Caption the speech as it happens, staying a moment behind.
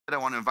I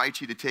want to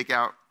invite you to take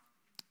out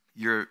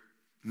your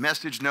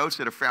message notes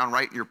that are found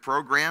right in your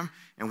program,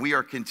 and we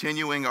are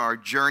continuing our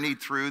journey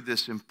through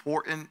this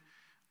important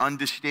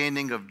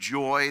understanding of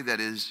joy that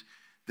is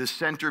the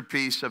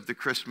centerpiece of the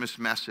Christmas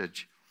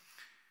message.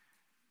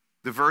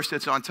 The verse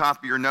that's on top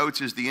of your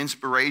notes is the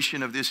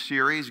inspiration of this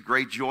series,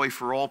 Great Joy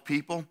for All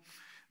People.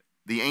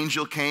 The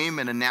angel came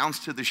and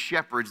announced to the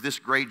shepherds this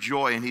great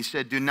joy, and he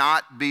said, "Do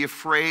not be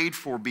afraid,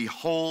 for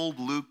behold,"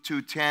 Luke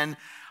 2:10,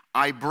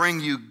 "I bring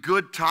you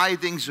good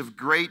tidings of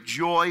great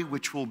joy,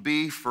 which will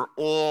be for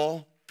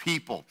all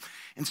people."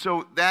 And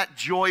so that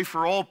joy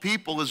for all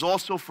people is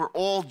also for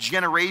all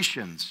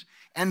generations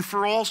and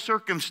for all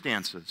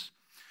circumstances.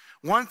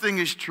 One thing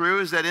is true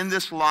is that in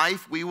this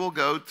life we will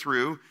go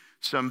through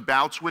some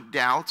bouts with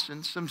doubts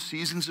and some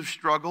seasons of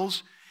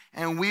struggles,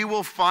 and we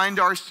will find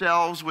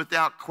ourselves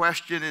without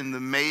question in the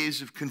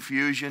maze of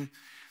confusion.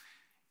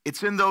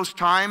 It's in those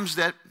times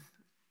that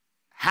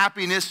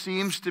happiness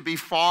seems to be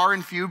far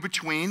and few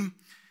between,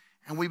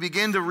 and we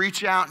begin to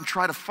reach out and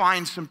try to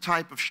find some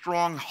type of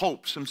strong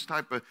hope, some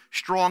type of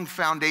strong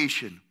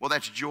foundation. Well,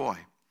 that's joy.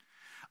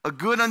 A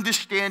good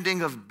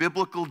understanding of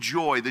biblical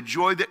joy, the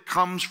joy that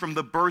comes from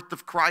the birth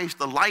of Christ,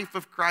 the life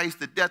of Christ,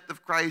 the death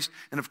of Christ,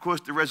 and of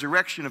course the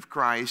resurrection of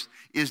Christ,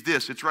 is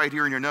this. It's right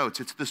here in your notes.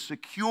 It's the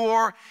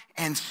secure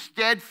and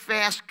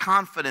steadfast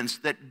confidence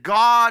that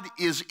God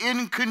is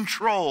in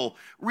control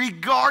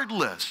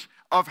regardless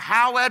of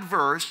how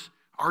adverse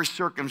our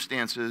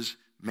circumstances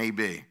may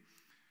be.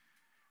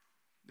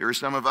 There are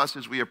some of us,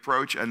 as we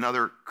approach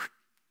another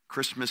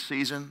Christmas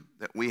season,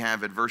 that we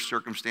have adverse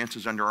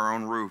circumstances under our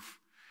own roof.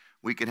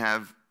 We can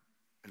have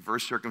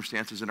adverse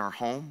circumstances in our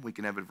home. We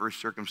can have adverse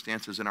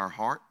circumstances in our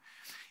heart.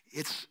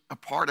 It's a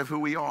part of who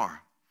we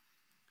are.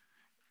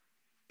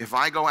 If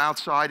I go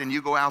outside and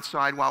you go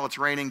outside while it's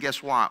raining,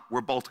 guess what?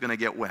 We're both going to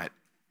get wet.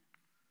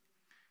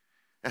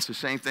 That's the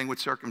same thing with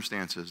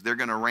circumstances. They're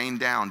going to rain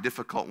down.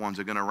 Difficult ones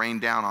are going to rain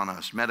down on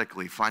us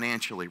medically,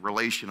 financially,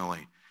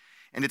 relationally.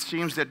 And it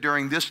seems that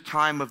during this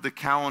time of the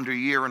calendar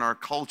year in our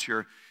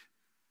culture,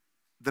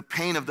 the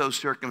pain of those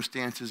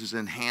circumstances is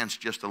enhanced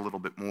just a little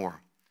bit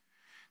more.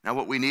 Now,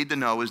 what we need to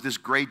know is this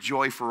great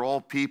joy for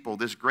all people,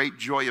 this great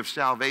joy of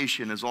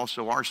salvation is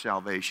also our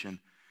salvation.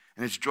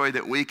 And it's joy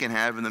that we can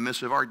have in the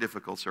midst of our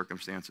difficult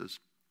circumstances.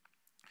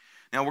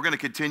 Now, we're going to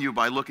continue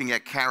by looking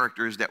at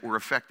characters that were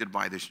affected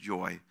by this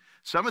joy.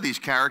 Some of these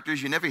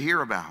characters you never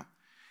hear about.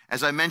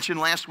 As I mentioned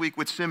last week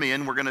with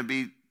Simeon, we're going to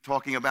be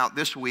talking about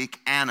this week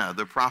Anna,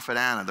 the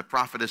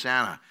prophetess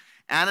Anna.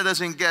 Anna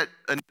doesn't get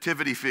a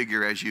nativity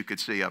figure, as you could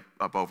see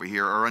up over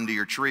here, or under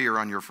your tree or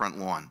on your front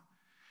lawn.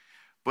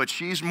 But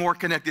she's more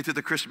connected to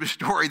the Christmas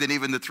story than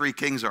even the three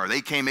kings are. They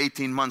came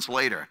 18 months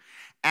later.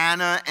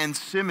 Anna and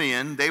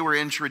Simeon, they were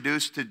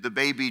introduced to the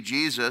baby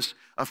Jesus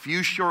a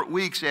few short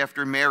weeks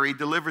after Mary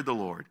delivered the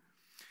Lord.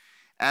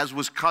 As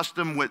was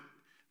custom with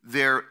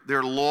their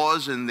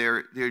laws and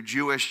their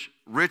Jewish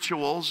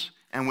rituals,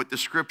 and what the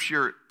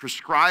scripture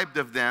prescribed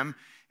of them,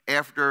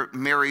 after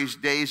Mary's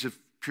days of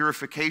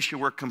purification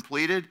were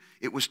completed,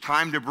 it was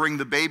time to bring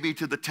the baby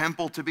to the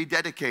temple to be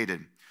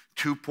dedicated.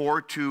 Too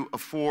poor to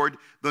afford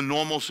the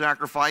normal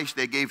sacrifice,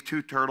 they gave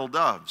 2 turtle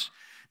doves.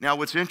 Now,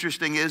 what's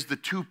interesting is the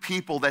 2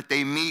 people that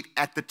they meet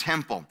at the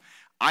temple.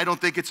 I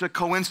don't think it's a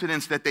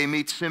coincidence that they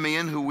meet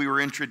Simeon, who we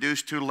were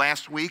introduced to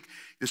last week.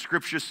 The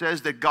scripture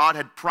says that God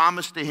had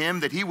promised to him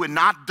that he would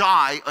not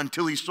die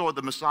until he saw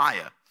the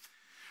Messiah.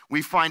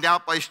 We find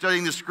out by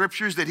studying the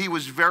scriptures that he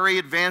was very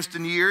advanced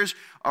in years,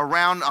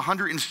 around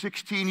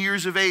 116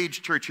 years of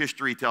age, church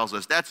history tells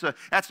us. That's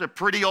a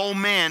pretty old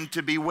man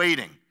to be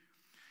waiting.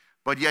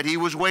 But yet he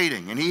was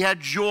waiting, and he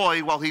had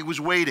joy while he was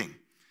waiting.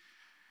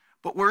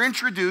 But we're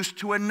introduced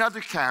to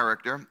another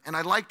character, and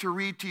I'd like to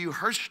read to you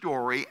her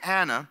story,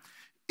 Anna.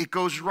 It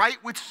goes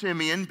right with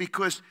Simeon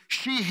because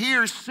she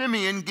hears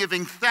Simeon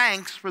giving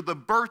thanks for the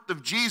birth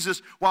of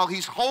Jesus while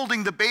he's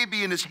holding the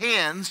baby in his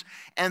hands,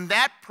 and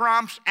that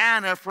prompts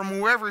Anna,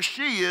 from wherever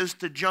she is,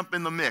 to jump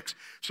in the mix.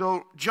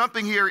 So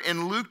jumping here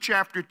in Luke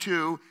chapter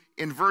 2,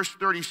 in verse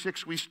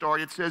 36 we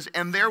start, it says,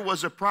 "And there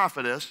was a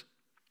prophetess,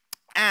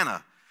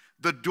 Anna,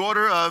 the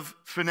daughter of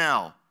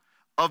Phanuel,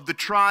 of the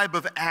tribe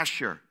of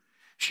Asher.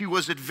 She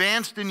was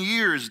advanced in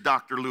years,"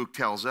 Dr. Luke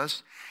tells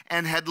us,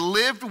 "and had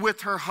lived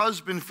with her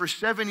husband for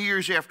 7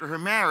 years after her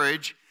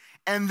marriage,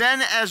 and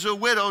then as a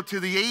widow to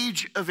the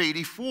age of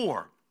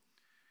 84.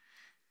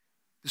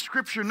 The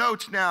scripture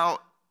notes now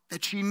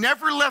that she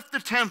never left the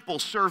temple,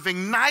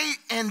 serving night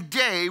and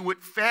day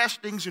with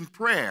fastings and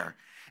prayer.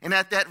 And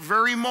at that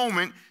very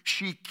moment,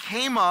 she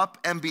came up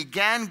and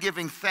began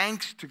giving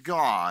thanks to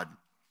God,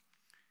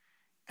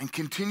 and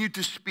continued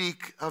to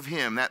speak of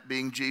him," that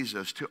being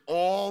Jesus, "to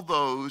all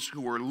those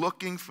who were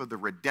looking for the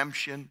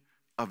redemption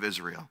of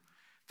Israel."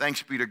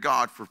 Thanks be to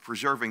God for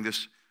preserving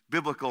this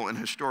biblical and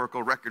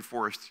historical record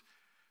for us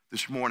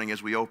this morning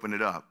as we open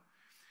it up.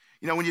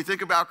 You know, when you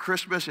think about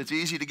Christmas, it's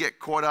easy to get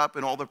caught up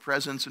in all the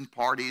presents and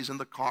parties and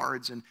the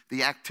cards and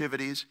the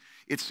activities.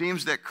 It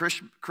seems that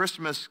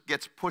Christmas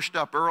gets pushed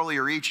up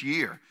earlier each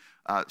year.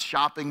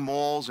 shopping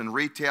malls and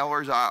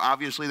retailers.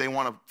 Obviously, they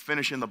want to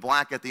finish in the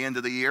black at the end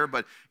of the year,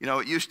 but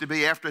it used to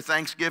be after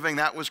Thanksgiving,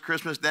 that was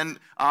Christmas, then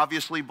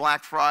obviously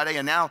Black Friday,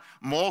 and now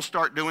malls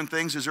start doing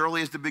things as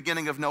early as the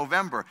beginning of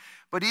November.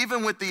 But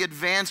even with the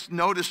advanced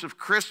notice of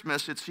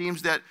Christmas, it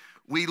seems that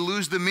we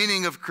lose the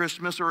meaning of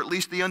Christmas, or at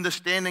least the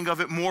understanding of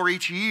it more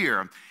each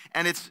year.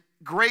 And it's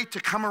great to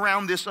come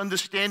around this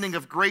understanding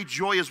of great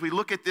joy as we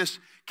look at this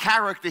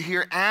character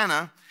here,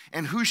 Anna,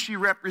 and who she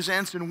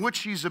represents and what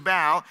she's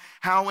about,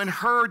 how in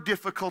her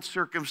difficult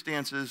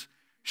circumstances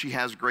she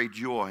has great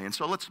joy. And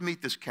so let's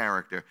meet this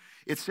character.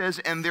 It says,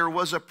 and there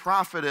was a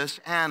prophetess,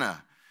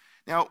 Anna.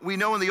 Now, we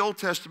know in the Old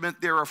Testament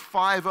there are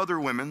 5 other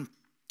women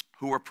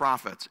who were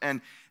prophets.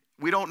 And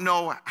we don't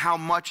know how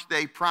much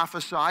they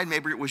prophesied.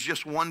 Maybe it was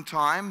just one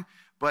time.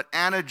 But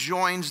Anna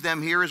joins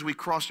them here as we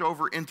cross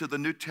over into the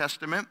New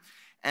Testament.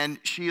 And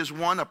she is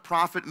one. A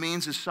prophet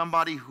means is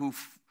somebody who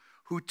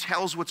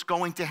tells what's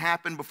going to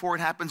happen before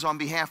it happens on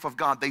behalf of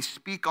God. They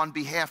speak on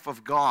behalf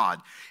of God.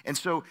 And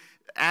so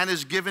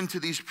Anna's given to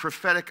these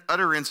prophetic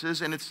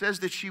utterances, and it says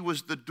that she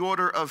was the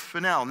daughter of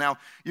Phanuel. Now,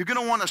 you're going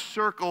to want to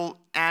circle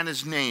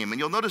Anna's name. And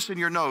you'll notice in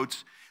your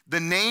notes, the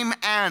name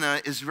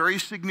Anna is very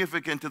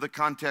significant to the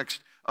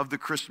context of the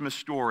Christmas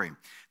story.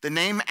 The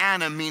name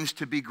Anna means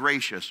to be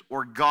gracious,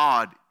 or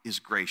God is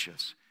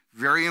gracious.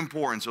 Very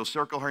important, so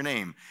circle her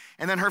name.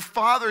 And then her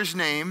father's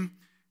name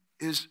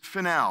is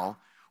Phanuel,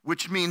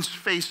 which means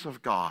face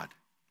of God.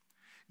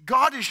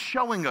 God is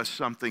showing us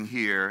something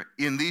here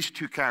in these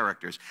 2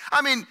 characters.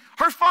 I mean,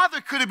 her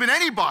father could have been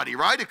anybody,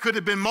 right? It could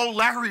have been Mo,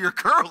 Larry, or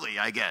Curly,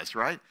 I guess,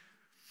 right?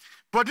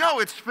 But no,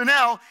 it's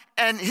Phanuel,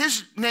 and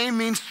his name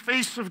means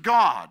face of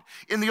God.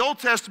 In the Old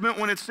Testament,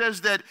 when it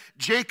says that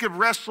Jacob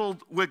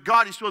wrestled with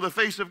God, he saw the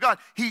face of God,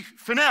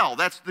 Phanuel,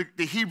 that's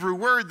the Hebrew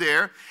word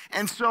there.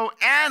 And so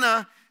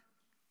Anna,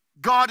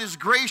 God is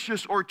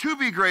gracious, or to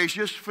be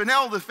gracious.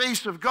 Phanuel, the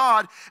face of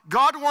God.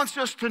 God wants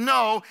us to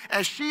know,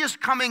 as she is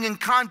coming in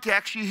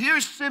contact, she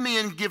hears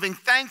Simeon giving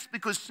thanks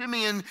because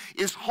Simeon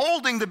is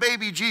holding the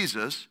baby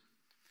Jesus.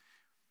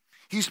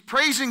 He's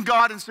praising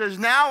God and says,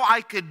 now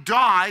I could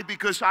die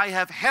because I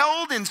have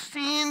held and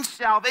seen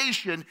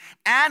salvation.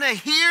 Anna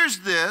hears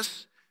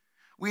this.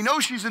 We know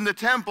she's in the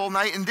temple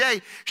night and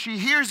day. She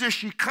hears this.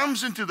 She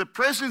comes into the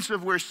presence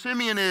of where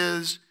Simeon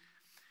is,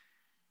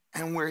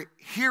 and we're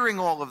hearing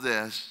all of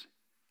this.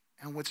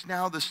 And what's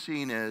now the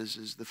scene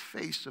is the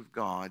face of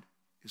God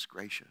is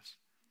gracious.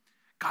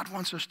 God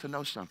wants us to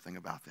know something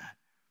about that.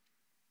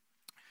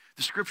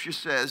 The scripture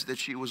says that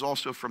she was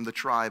also from the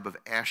tribe of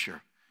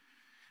Asher.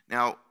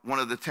 Now, one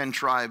of the 10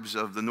 tribes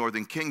of the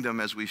northern kingdom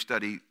as we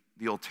study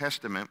the Old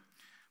Testament,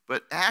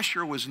 but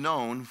Asher was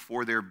known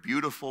for their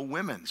beautiful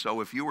women.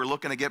 So if you were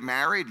looking to get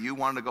married, you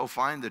wanted to go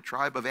find the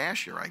tribe of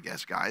Asher, I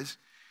guess, guys.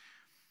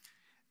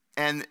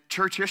 And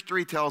church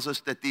history tells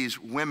us that these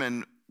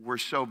women were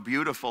so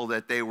beautiful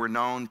that they were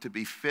known to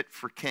be fit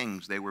for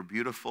kings. They were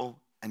beautiful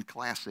and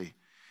classy.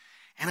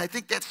 And I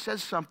think that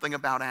says something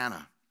about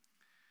Anna.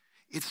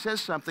 It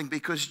says something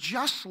because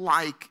just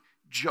like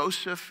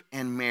Joseph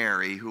and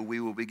Mary, who we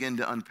will begin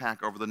to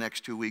unpack over the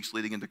next 2 weeks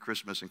leading into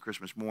Christmas and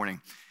Christmas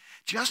morning,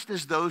 just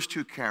as those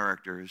 2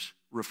 characters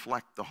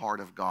reflect the heart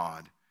of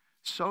God,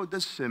 so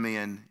does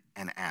Simeon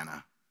and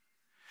Anna.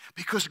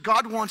 Because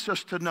God wants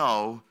us to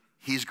know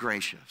he's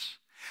gracious.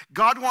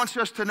 God wants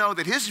us to know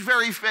that his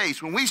very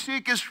face, when we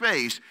seek his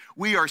face,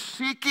 we are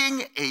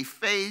seeking a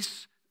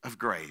face of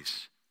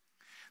grace.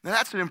 Now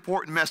that's an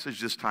important message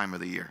this time of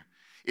the year.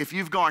 If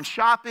you've gone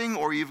shopping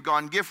or you've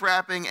gone gift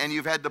wrapping and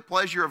you've had the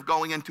pleasure of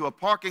going into a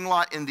parking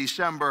lot in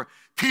December,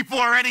 people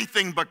are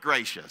anything but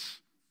gracious.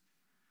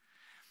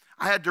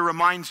 I had to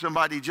remind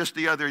somebody just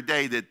the other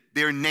day that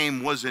their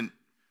name wasn't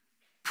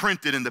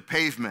printed in the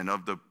pavement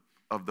of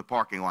the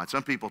parking lot.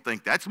 Some people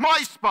think that's my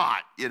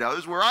spot, this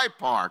is where I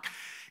park.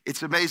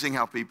 It's amazing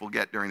how people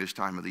get during this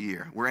time of the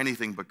year. We're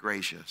anything but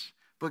gracious,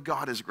 but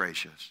God is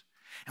gracious.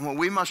 And what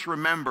we must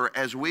remember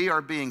as we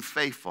are being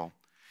faithful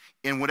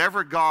in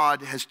whatever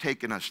God has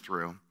taken us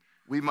through,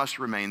 we must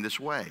remain this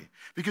way.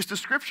 Because the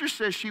scripture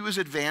says she was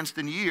advanced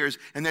in years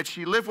and that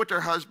she lived with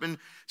her husband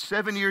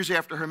 7 years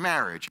after her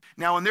marriage.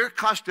 Now, in their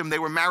custom, they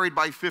were married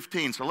by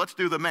 15. So let's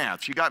do the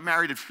math. She got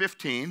married at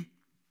 15,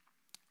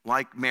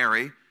 like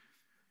Mary.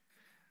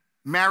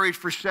 Married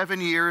for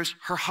 7 years,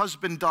 her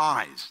husband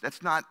dies.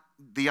 That's not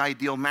the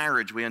ideal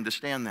marriage, we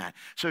understand that.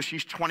 So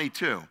she's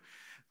 22.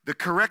 The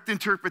correct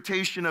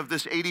interpretation of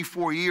this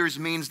 84 years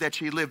means that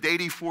she lived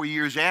 84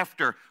 years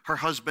after her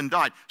husband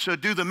died. So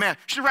do the math.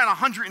 She's around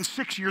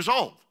 106 years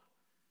old.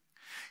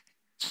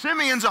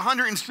 Simeon's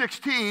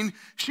 116.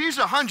 She's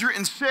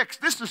 106.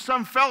 This is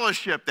some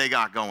fellowship they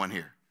got going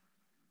here.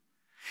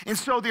 And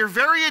so they're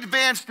very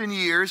advanced in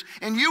years,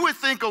 and you would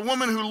think a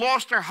woman who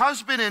lost her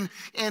husband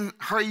in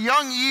her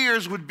young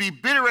years would be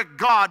bitter at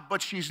God,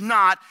 but she's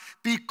not,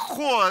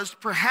 because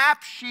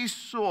perhaps she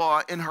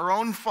saw in her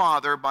own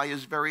father, by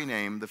his very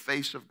name, the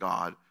face of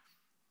God,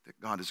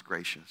 that God is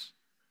gracious.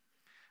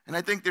 And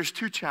I think there's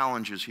 2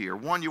 challenges here.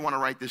 One, you want to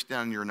write this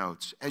down in your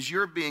notes. As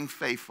you're being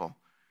faithful,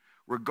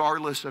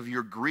 regardless of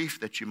your grief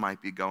that you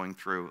might be going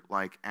through,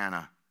 like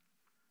Anna,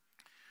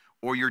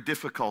 or your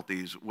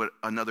difficulties with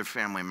another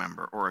family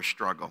member or a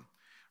struggle.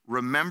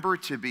 Remember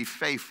to be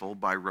faithful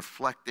by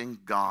reflecting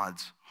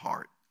God's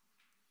heart.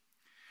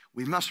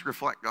 We must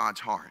reflect God's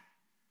heart.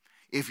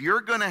 If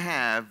you're going to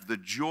have the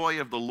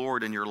joy of the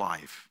Lord in your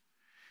life,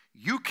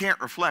 you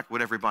can't reflect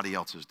what everybody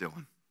else is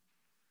doing.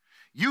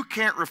 You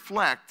can't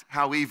reflect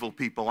how evil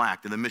people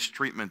act and the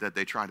mistreatment that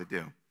they try to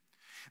do.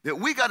 That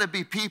we got to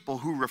be people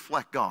who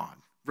reflect God,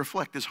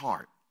 reflect his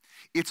heart.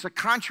 It's a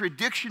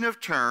contradiction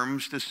of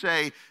terms to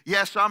say,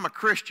 yes, I'm a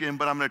Christian,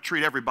 but I'm going to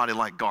treat everybody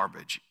like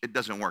garbage. It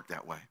doesn't work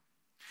that way.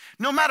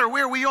 No matter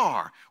where we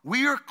are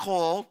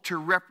called to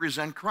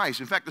represent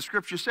Christ. In fact, the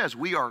scripture says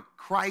we are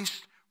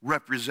Christ's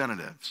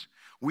representatives.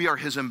 We are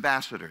his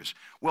ambassadors.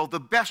 Well, the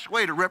best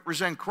way to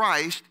represent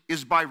Christ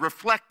is by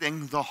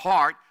reflecting the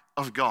heart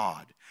of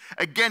God.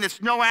 Again,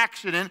 it's no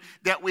accident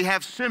that we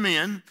have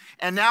Simeon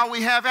and now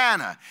we have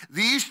Anna.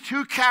 These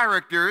two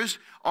characters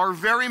are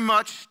very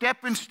much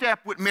step in step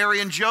with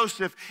Mary and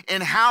Joseph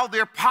in how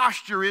their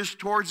posture is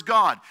towards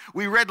God.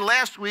 We read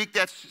last week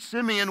that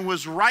Simeon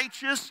was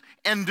righteous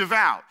and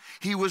devout.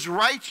 He was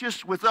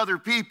righteous with other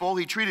people.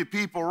 He treated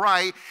people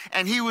right.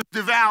 And he was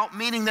devout,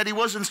 meaning that he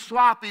wasn't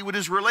sloppy with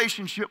his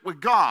relationship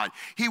with God.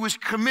 He was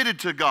committed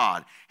to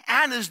God.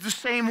 Anna's the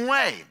same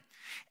way.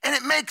 And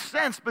it makes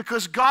sense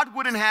because God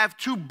wouldn't have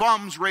two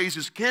bums raise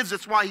his kids.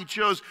 That's why he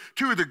chose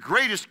two of the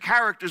greatest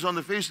characters on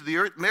the face of the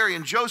earth, Mary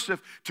and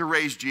Joseph, to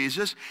raise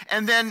Jesus.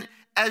 And then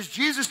as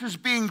Jesus is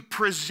being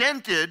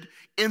presented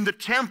in the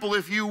temple,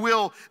 if you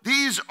will,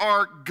 these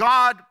are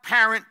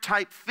God-parent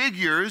type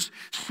figures,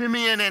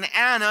 Simeon and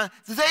Anna,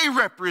 they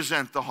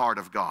represent the heart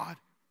of God.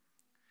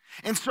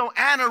 And so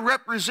Anna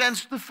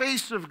represents the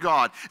face of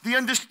God, the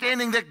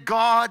understanding that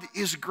God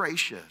is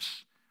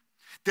gracious,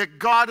 that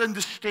God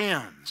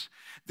understands,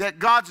 that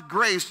God's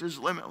grace is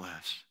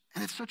limitless.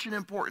 And it's such an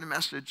important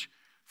message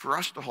for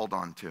us to hold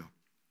on to,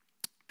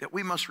 that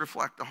we must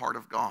reflect the heart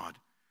of God.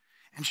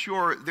 And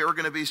sure, there are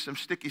going to be some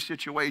sticky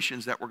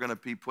situations that we're going to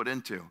be put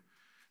into,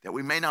 that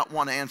we may not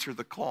want to answer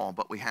the call,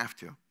 but we have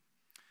to.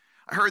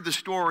 I heard the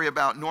story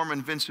about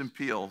Norman Vincent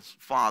Peale's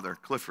father,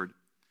 Clifford.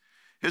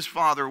 His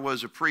father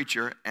was a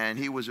preacher, and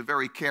he was a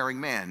very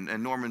caring man,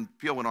 and Norman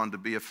Peale went on to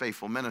be a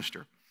faithful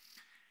minister.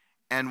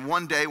 And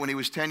one day when he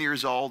was 10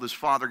 years old, his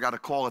father got a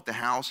call at the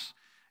house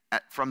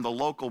from the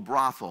local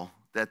brothel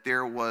that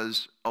there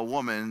was a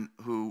woman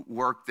who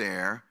worked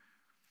there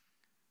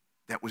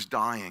that was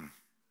dying.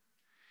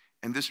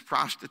 And this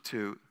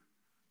prostitute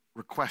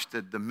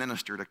requested the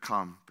minister to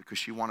come because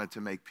she wanted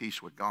to make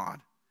peace with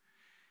God.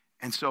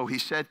 And so he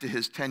said to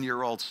his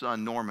 10-year-old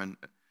son, Norman,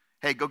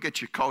 hey, go get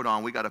your coat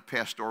on. We got a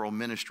pastoral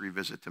ministry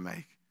visit to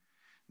make.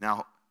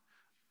 Now,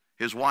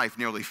 his wife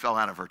nearly fell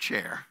out of her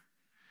chair.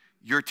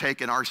 You're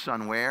taking our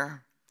son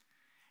where?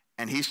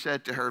 And he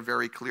said to her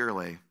very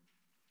clearly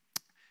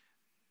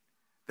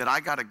that I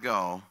got to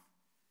go,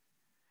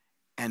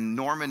 and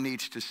Norman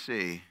needs to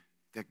see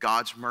that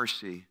God's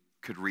mercy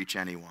could reach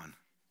anyone.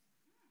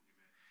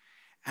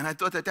 And I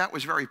thought that that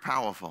was very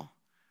powerful,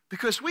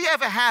 because we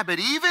have a habit,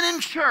 even in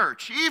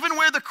church, even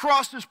where the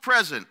cross is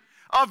present,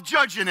 of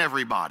judging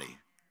everybody.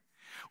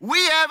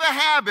 We have a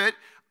habit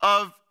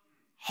of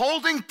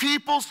holding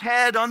people's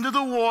head under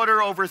the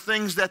water over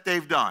things that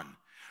they've done.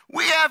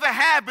 We have a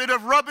habit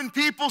of rubbing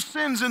people's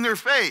sins in their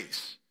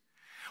face,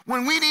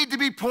 when we need to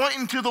be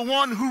pointing to the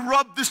one who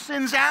rubbed the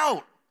sins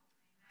out.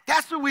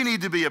 That's what we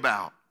need to be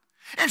about.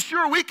 And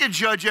sure, we can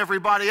judge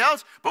everybody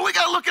else, but we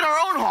got to look at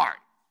our own heart.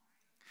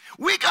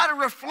 We got to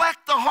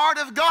reflect the heart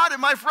of God. And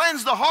my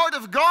friends, the heart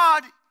of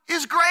God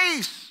is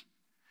grace.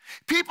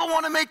 People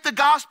want to make the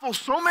gospel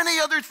so many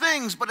other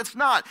things, but it's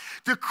not.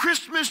 The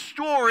Christmas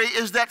story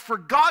is that for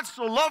God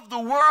so loved the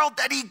world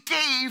that he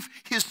gave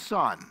his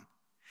son.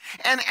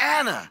 And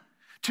Anna,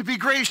 to be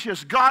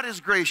gracious, God is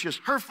gracious.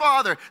 Her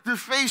father, the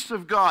face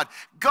of God.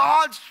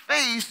 God's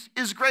face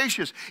is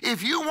gracious.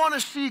 If you want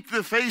to seek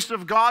the face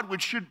of God,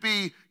 which should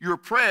be your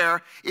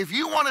prayer, if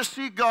you want to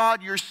seek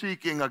God, you're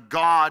seeking a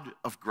God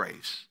of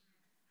grace.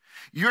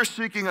 You're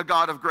seeking a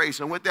God of grace.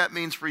 And what that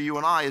means for you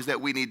and I is that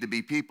we need to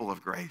be people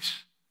of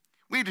grace.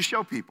 We need to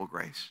show people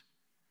grace.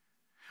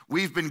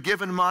 We've been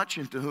given much,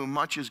 and to whom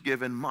much is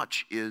given,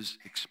 much is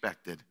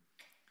expected.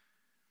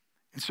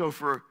 And so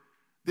for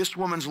this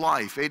woman's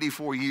life,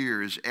 84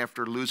 years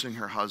after losing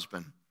her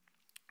husband,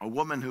 a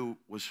woman who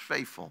was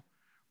faithful,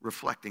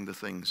 reflecting the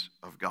things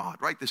of God.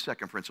 Write this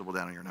second principle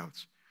down in your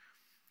notes.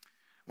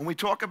 When we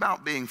talk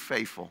about being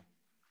faithful,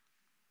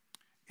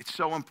 it's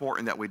so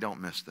important that we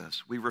don't miss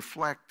this. We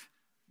reflect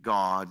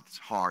God's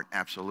heart,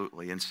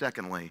 absolutely. And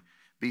secondly,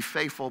 be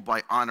faithful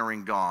by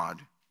honoring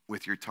God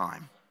with your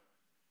time.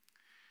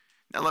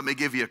 Now let me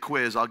give you a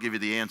quiz. I'll give you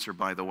the answer,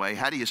 by the way.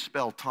 How do you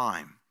spell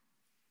time?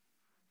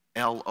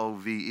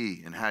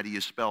 L-O-V-E. And how do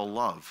you spell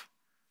love?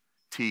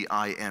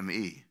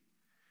 T-I-M-E.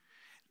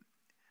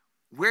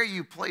 Where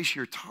you place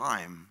your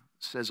time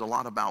says a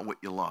lot about what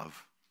you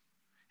love.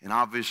 And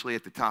obviously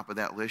at the top of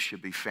that list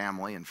should be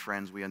family and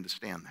friends. We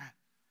understand that.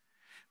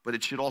 But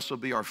it should also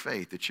be our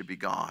faith. It should be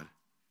God.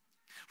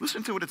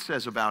 Listen to what it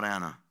says about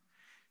Anna.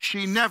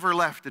 She never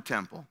left the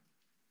temple,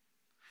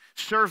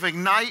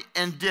 serving night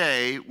and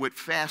day with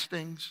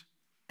fastings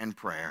and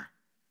prayer.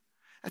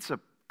 That's a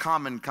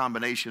common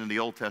combination in the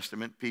Old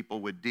Testament, people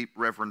with deep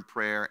reverent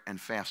prayer and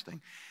fasting.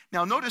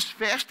 Now notice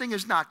fasting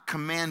is not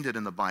commanded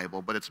in the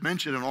Bible, but it's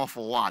mentioned an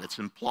awful lot. It's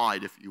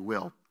implied, if you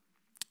will.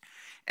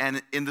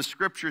 And in the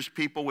scriptures,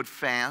 people would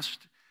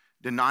fast,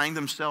 denying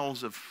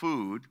themselves of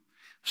food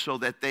so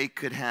that they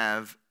could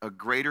have a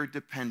greater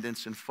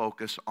dependence and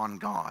focus on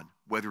God,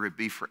 whether it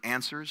be for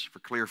answers, for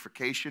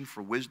clarification,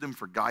 for wisdom,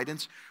 for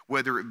guidance,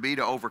 whether it be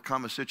to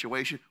overcome a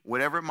situation,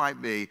 whatever it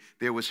might be,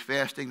 there was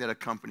fasting that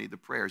accompanied the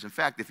prayers. In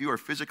fact, if you are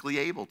physically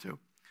able to,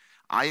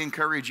 I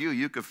encourage you,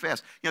 you could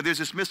fast. You know, there's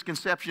this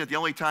misconception that the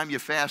only time you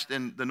fast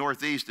in the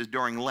Northeast is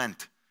during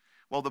Lent.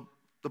 Well,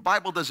 the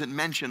Bible doesn't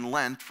mention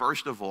Lent,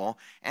 first of all,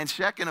 and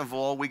second of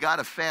all, we got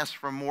to fast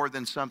from more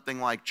than something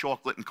like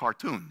chocolate and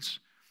cartoons.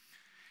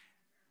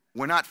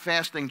 We're not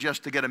fasting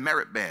just to get a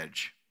merit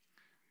badge.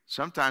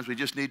 Sometimes we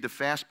just need to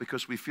fast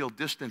because we feel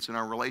distance in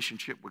our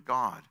relationship with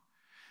God.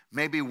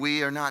 Maybe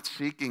we are not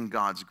seeking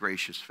God's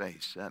gracious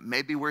face.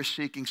 Maybe we're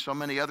seeking so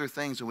many other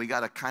things and we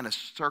got to kind of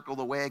circle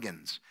the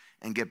wagons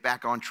and get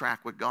back on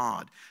track with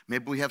God.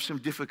 Maybe we have some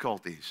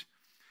difficulties.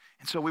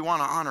 And so we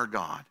want to honor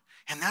God.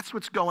 And that's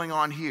what's going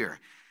on here.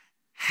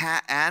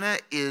 Anna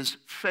is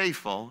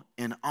faithful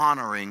in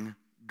honoring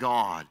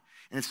God.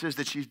 And it says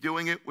that she's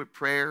doing it with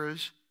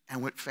prayers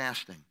and with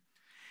fasting.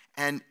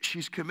 And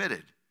she's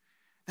committed.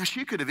 Now,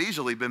 she could have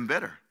easily been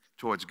bitter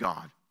towards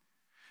God.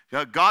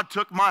 God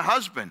took my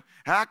husband.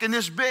 How can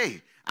this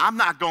be? I'm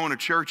not going to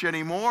church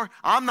anymore.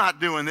 I'm not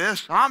doing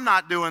this. I'm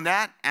not doing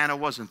that. Anna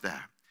wasn't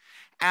that.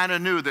 Anna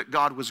knew that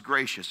God was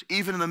gracious,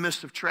 even in the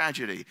midst of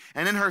tragedy.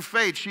 And in her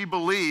faith, she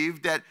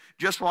believed that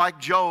just like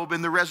Job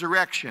in the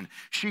resurrection,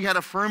 she had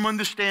a firm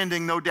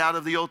understanding, no doubt,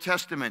 of the Old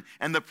Testament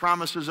and the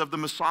promises of the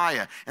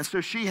Messiah. And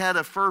so she had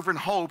a fervent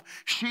hope.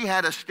 She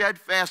had a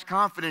steadfast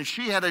confidence.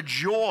 She had a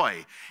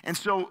joy. And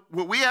so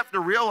what we have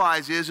to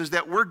realize is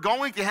that we're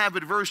going to have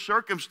adverse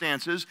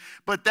circumstances,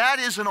 but that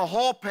isn't a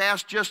hall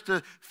pass just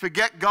to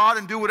forget God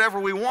and do whatever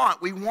we want.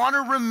 We want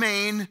to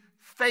remain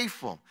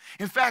faithful.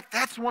 In fact,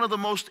 that's one of the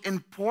most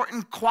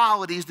important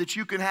qualities that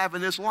you can have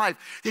in this life,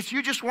 that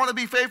you just want to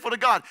be faithful to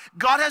God.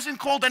 God hasn't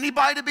called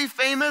anybody to be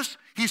famous.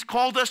 He's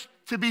called us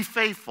to be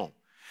faithful.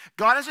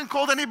 God hasn't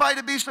called anybody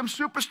to be some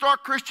superstar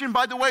Christian.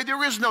 By the way,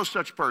 there is no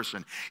such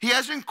person. He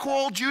hasn't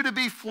called you to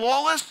be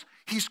flawless.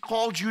 He's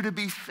called you to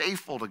be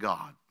faithful to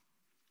God.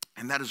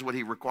 And that is what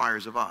he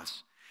requires of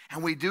us.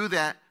 And we do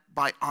that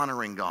by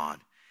honoring God.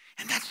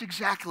 And that's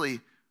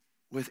exactly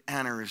what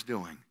Anna is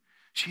doing.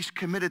 She's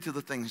committed to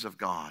the things of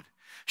God.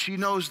 She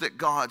knows that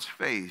God's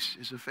face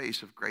is a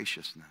face of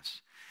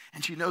graciousness.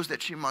 And she knows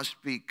that she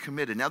must be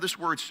committed. Now, this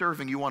word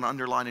serving, you want to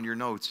underline in your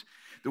notes.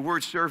 The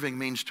word serving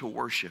means to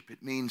worship.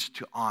 It means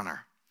to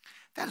honor.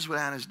 That is what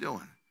Anna's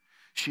doing.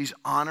 She's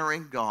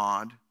honoring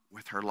God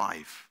with her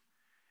life.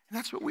 And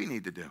that's what we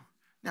need to do.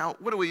 Now,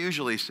 what do we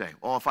usually say?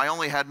 Well, if I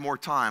only had more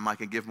time, I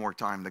could give more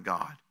time to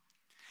God.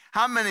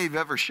 How many have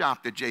ever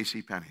shopped at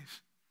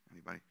JCPenney's?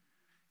 Anybody?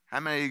 How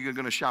many of you are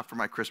going to shop for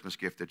my Christmas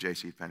gift at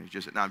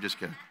JCPenney's? No, I'm just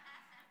kidding.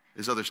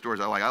 There's other stores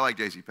I like. I like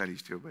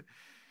JCPenney's too. But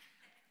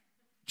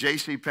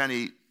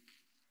JCPenney,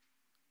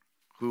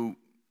 who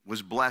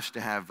was blessed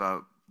to have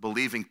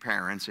believing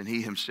parents, and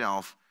he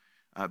himself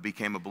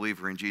became a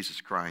believer in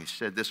Jesus Christ,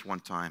 said this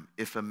one time: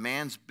 if a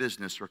man's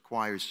business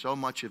requires so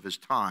much of his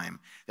time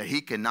that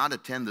he cannot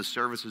attend the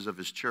services of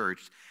his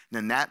church,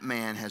 then that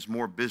man has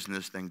more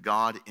business than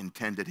God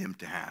intended him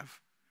to have.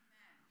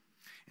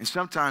 And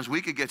sometimes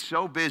we could get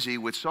so busy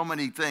with so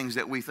many things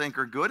that we think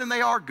are good, and they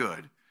are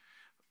good.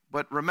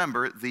 But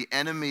remember, the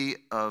enemy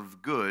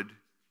of good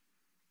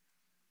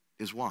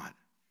is what?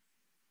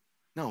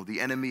 No, the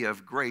enemy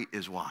of great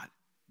is what?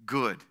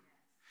 Good.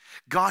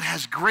 God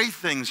has great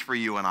things for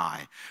you and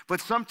I. But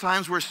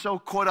sometimes we're so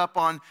caught up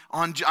on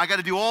I got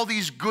to do all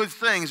these good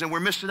things, and we're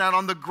missing out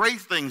on the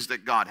great things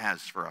that God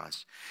has for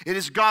us. It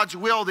is God's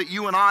will that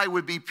you and I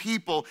would be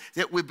people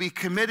that would be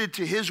committed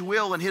to his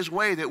will and his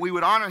way, that we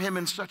would honor him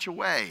in such a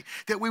way,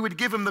 that we would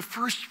give him the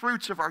first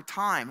fruits of our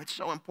time. It's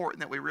so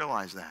important that we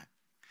realize that.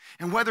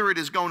 And whether it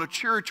is going to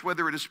church,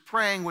 whether it is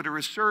praying, whether it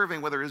is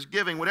serving, whether it is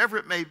giving, whatever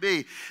it may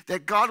be,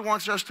 that God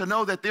wants us to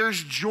know that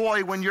there's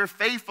joy when you're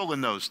faithful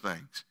in those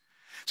things.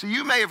 So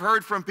you may have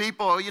heard from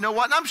people, oh, you know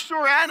what, and I'm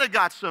sure Anna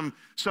got some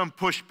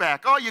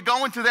pushback. Oh, you're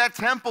going to that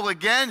temple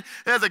again?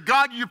 The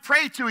God you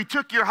pray to, he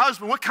took your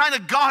husband. What kind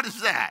of God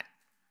is that?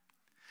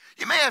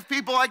 You may have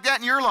people like that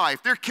in your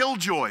life. They're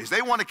killjoys.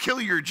 They want to kill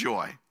your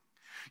joy.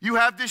 You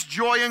have this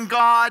joy in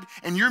God,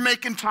 and you're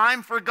making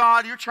time for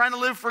God. You're trying to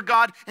live for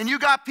God, and you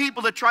got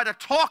people that try to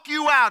talk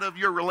you out of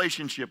your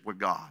relationship with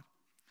God.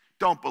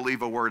 Don't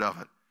believe a word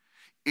of it.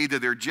 Either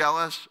they're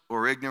jealous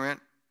or ignorant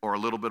or a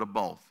little bit of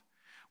both.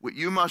 What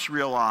you must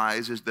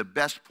realize is the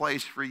best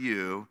place for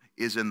you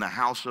is in the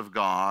house of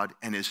God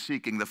and is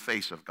seeking the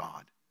face of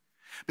God.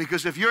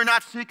 Because if you're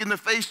not seeking the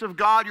face of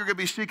God, you're going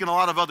to be seeking a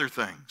lot of other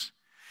things.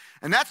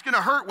 And that's going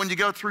to hurt when you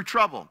go through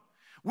trouble.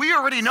 We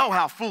already know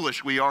how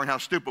foolish we are and how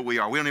stupid we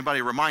are. We don't need anybody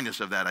to remind us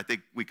of that. I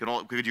think we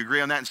could you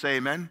agree on that and say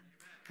amen?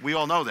 We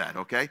all know that,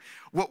 okay?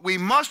 What we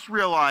must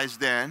realize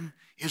then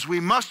is we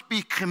must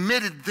be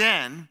committed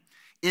then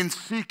in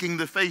seeking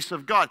the face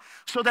of God,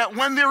 so that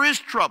when there is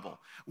trouble,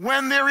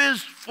 when there is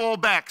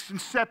fallbacks and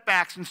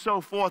setbacks and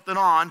so forth and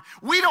on,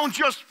 we don't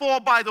just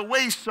fall by the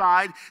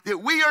wayside, that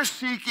we are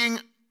seeking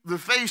the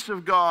face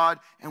of God,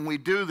 and we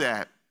do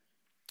that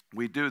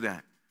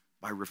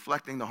by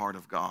reflecting the heart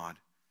of God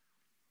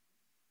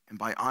and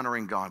by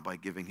honoring God by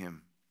giving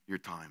him your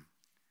time.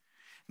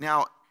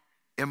 Now,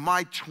 in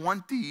my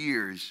 20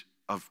 years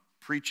of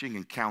preaching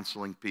and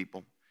counseling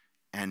people,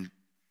 and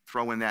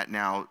throw in that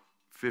now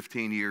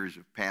 15 years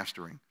of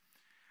pastoring,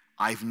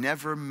 I've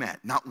never met,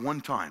 not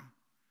one time,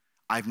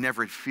 I've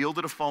never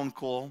fielded a phone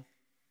call,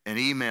 an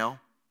email,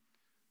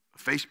 a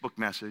Facebook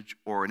message,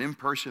 or an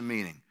in-person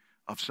meeting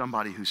of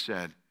somebody who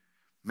said,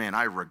 man,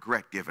 I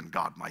regret giving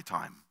God my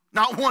time.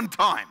 Not one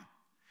time.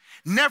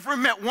 Never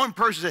met one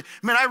person say,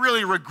 man, I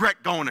really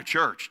regret going to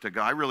church to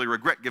God. I really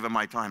regret giving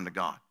my time to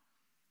God.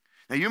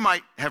 Now, you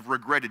might have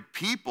regretted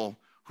people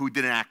who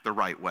didn't act the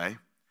right way.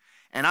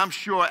 And I'm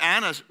sure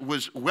Anna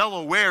was well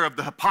aware of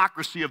the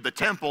hypocrisy of the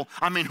temple.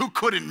 I mean, who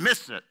couldn't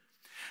miss it?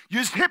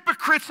 There's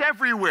hypocrites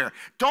everywhere.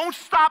 Don't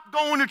stop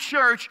going to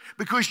church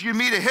because you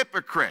meet a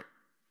hypocrite,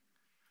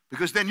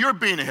 because then you're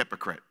being a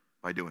hypocrite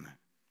by doing that.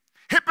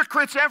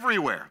 Hypocrites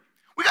everywhere.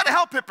 We got to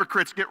help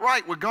hypocrites get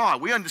right with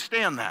God. We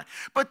understand that.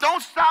 But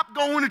don't stop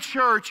going to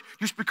church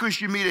just because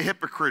you meet a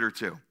hypocrite or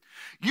two.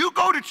 You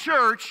go to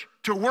church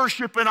to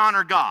worship and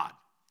honor God.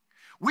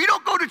 We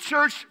don't go to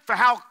church for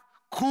how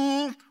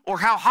cool or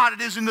how hot it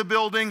is in the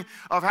building,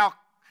 of how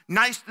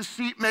nice the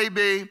seat may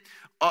be,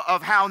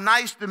 of how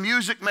nice the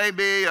music may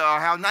be, or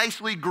how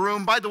nicely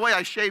groomed. By the way,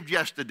 I shaved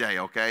yesterday,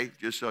 okay?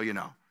 Just so you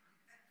know.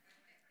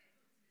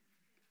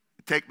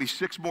 It'd take me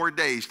 6 more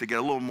days to get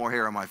a little more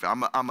hair on my face.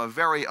 I'm a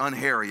very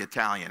unhairy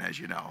Italian, as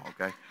you know,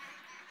 okay?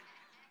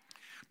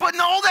 But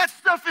no, all that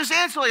stuff is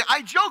ancillary.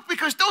 I joke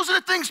because those are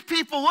the things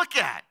people look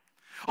at.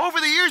 Over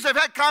the years, I've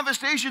had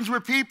conversations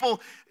with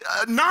people,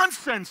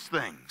 nonsense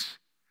things.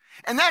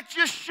 And that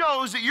just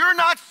shows that you're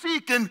not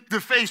seeking the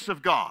face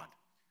of God.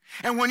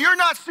 And when you're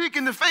not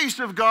seeking the face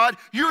of God,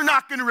 you're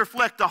not going to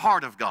reflect the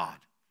heart of God.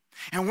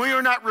 And when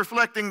you're not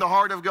reflecting the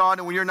heart of God,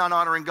 and when you're not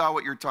honoring God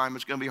with your time,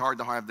 it's going to be hard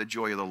to have the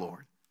joy of the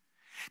Lord.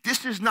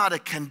 This is not a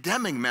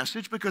condemning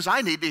message, because I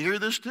need to hear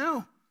this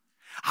too.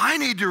 I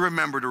need to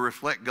remember to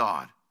reflect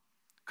God,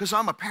 because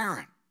I'm a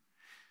parent.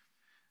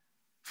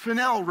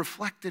 Fennell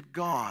reflected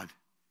God's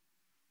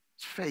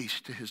face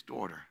to his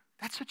daughter.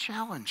 That's a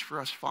challenge for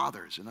us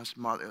fathers and us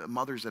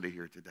mothers that are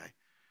here today.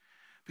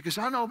 Because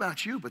I don't know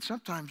about you, but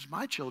sometimes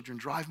my children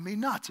drive me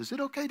nuts. Is it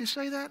okay to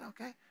say that?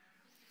 Okay.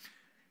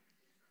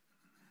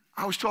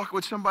 I was talking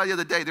with somebody the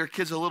other day. Their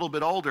kid's a little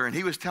bit older, and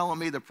he was telling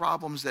me the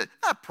problems that,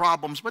 not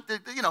problems, but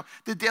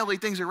the daily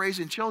things of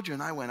raising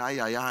children. I went,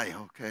 aye,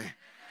 okay.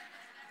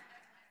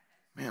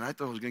 Man, I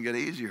thought it was going to get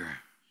easier.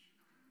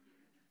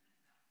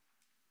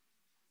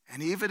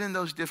 And even in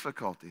those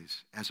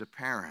difficulties, as a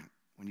parent,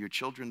 when your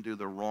children do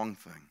the wrong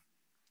thing,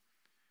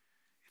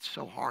 it's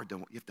so hard.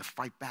 You have to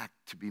fight back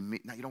to be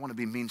mean. Now, you don't want to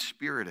be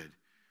mean-spirited.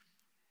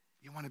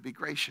 You want to be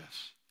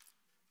gracious.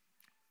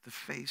 The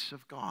face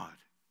of God,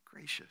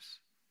 gracious.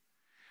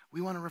 We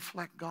want to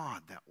reflect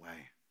God that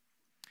way.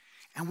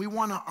 And we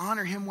want to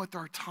honor him with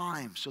our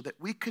time so that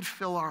we could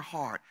fill our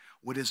heart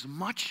with as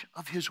much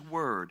of his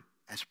word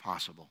as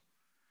possible.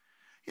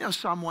 You know,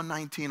 Psalm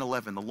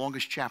 119:11, the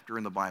longest chapter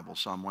in the Bible,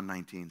 Psalm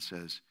 119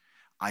 says,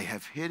 I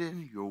have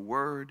hidden your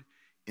word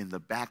in the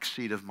back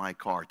seat of my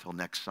car till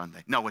next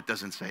Sunday. No, it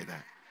doesn't say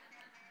that.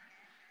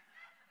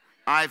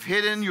 I've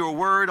hidden your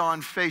word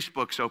on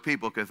Facebook so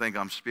people can think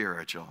I'm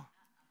spiritual.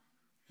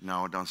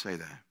 No, don't say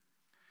that.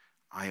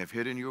 I have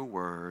hidden your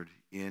word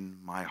in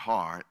my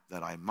heart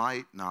that I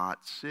might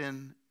not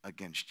sin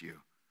against you.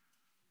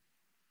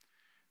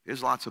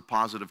 There's lots of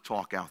positive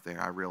talk out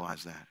there. I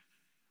realize that.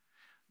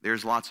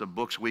 There's lots of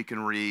books we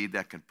can read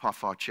that can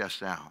puff our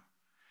chests out.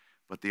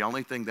 But the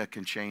only thing that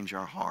can change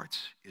our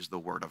hearts is the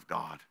word of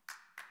God.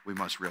 We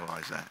must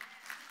realize that.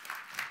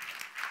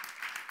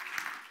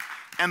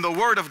 And the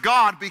word of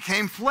God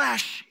became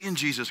flesh in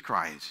Jesus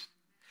Christ.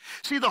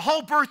 See, the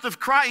whole birth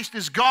of Christ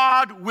is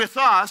God with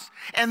us,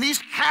 and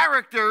these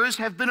characters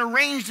have been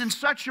arranged in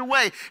such a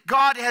way.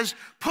 God has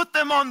put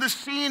them on the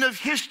scene of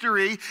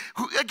history.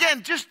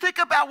 Again, just think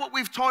about what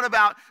we've taught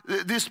about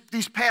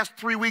these past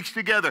 3 weeks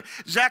together.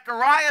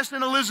 Zacharias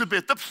and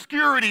Elizabeth,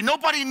 obscurity,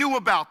 nobody knew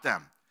about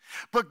them.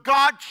 But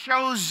God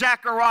chose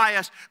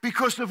Zacharias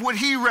because of what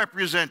he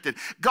represented.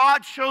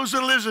 God chose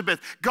Elizabeth.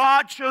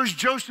 God chose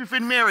Joseph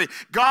and Mary.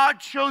 God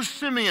chose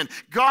Simeon.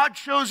 God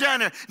chose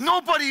Anna.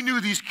 Nobody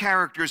knew these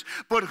characters,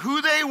 but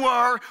who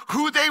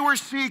they were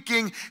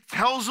seeking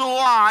tells a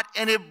lot,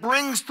 and it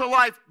brings to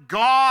life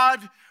God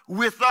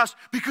with us,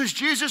 because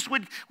Jesus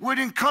would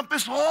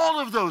encompass all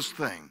of those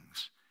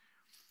things.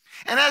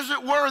 And as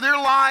it were, their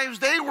lives,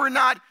 they were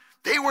not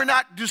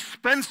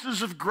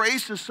dispensers of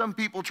grace, as some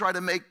people try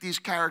to make these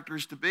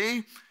characters to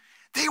be.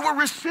 They were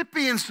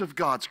recipients of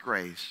God's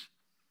grace.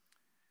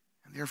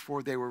 And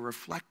therefore, they were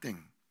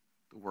reflecting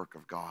the work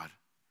of God.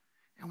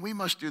 And we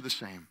must do the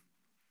same.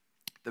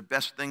 The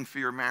best thing for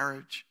your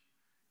marriage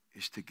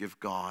is to give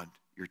God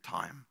your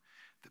time.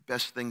 The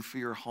best thing for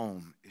your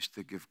home is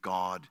to give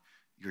God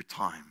your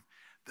time.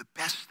 The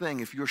best thing,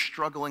 if you're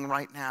struggling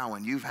right now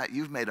and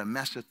you've made a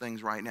mess of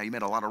things right now, you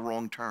made a lot of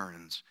wrong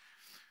turns,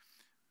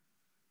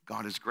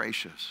 God is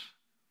gracious.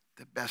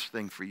 The best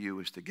thing for you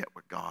is to get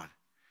with God.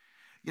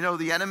 You know,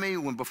 the enemy,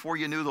 before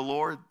you knew the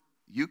Lord,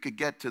 you could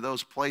get to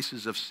those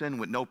places of sin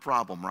with no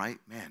problem, right?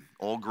 Man,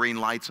 all green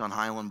lights on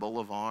Highland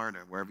Boulevard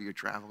or wherever you're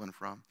traveling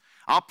from.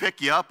 I'll pick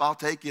you up. I'll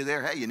take you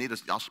there. Hey,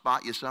 I'll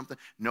spot you something.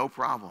 No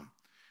problem.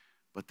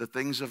 But the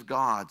things of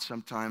God,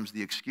 sometimes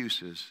the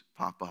excuses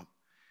pop up.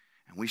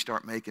 And we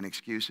start making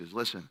excuses.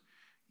 Listen,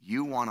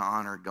 you want to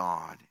honor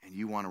God and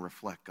you want to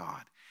reflect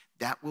God.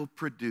 That will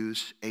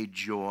produce a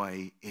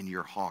joy in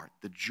your heart.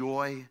 The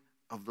joy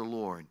of the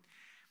Lord.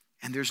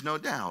 And there's no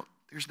doubt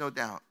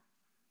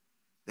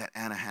that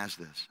Anna has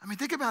this. I mean,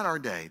 think about our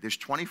day. There's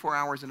 24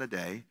 hours in a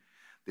day.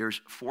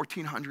 There's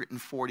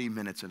 1,440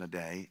 minutes in a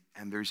day.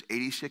 And there's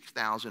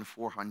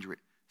 86,400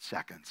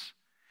 seconds.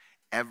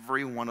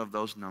 Every one of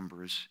those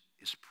numbers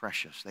is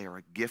precious. They are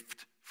a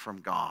gift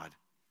from God.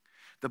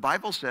 The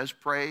Bible says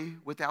pray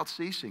without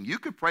ceasing. You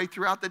could pray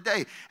throughout the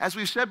day. As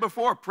we've said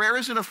before, prayer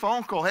isn't a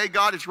phone call. Hey,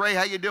 God, it's Ray.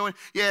 How you doing?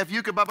 Yeah, if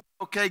you could,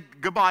 okay,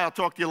 goodbye. I'll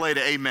talk to you later.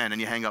 Amen. And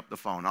you hang up the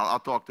phone. I'll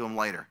talk to him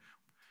later.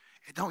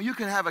 You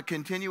can have a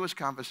continuous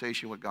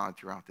conversation with God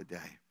throughout the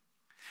day.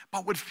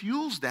 But what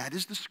fuels that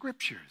is the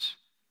scriptures.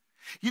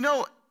 You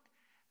know,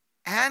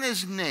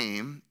 Anna's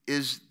name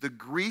is the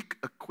Greek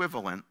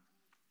equivalent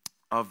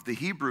of the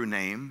Hebrew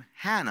name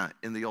Hannah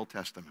in the Old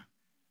Testament.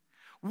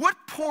 What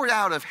poured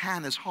out of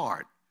Hannah's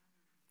heart?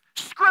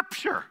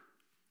 Scripture.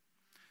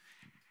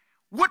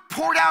 What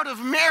poured out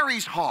of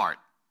Mary's heart?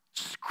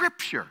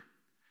 Scripture.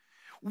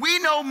 We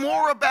know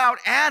more about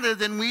Anna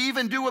than we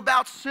even do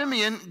about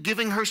Simeon,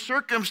 given her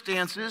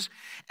circumstances.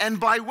 And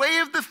by way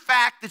of the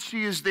fact that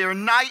she is there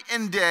night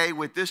and day,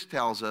 what this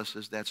tells us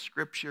is that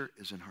Scripture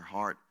is in her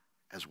heart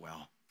as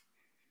well.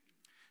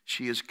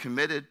 She is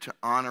committed to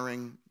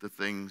honoring the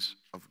things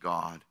of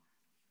God,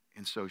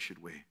 and so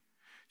should we.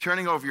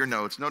 Turning over your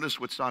notes, notice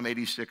what Psalm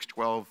 86,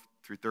 12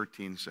 through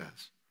 13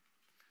 says.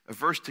 A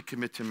verse to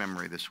commit to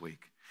memory this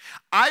week.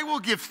 I will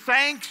give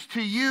thanks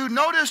to you,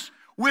 notice,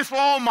 with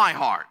all my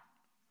heart.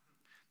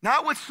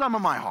 Not with some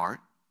of my heart.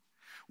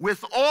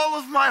 With all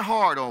of my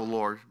heart, O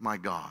Lord, my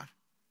God.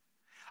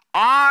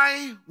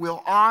 I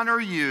will honor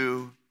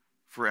you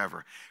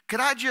forever. Could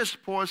I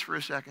just pause for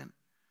a second?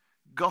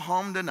 Go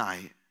home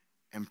tonight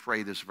and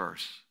pray this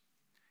verse.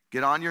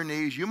 Get on your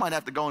knees. You might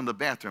have to go in the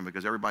bathroom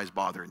because everybody's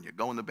bothering you.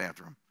 Go in the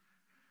bathroom.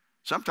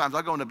 Sometimes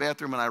I go in the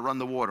bathroom and I run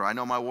the water. I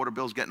know my water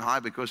bill's getting high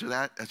because of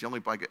that. That's the only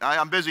place.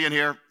 I'm busy in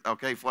here.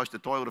 Okay, flushed the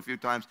toilet a few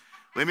times.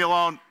 Leave me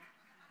alone.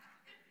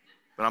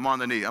 But I'm on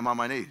the knee. I'm on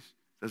my knees.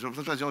 That's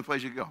sometimes the only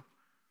place you can go.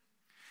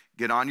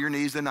 Get on your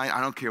knees tonight.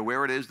 I don't care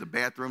where it is, the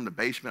bathroom, the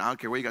basement. I don't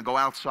care where you got to go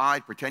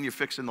outside. Pretend you're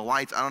fixing the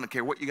lights. I don't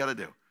care what you got to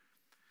do.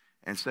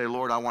 And say,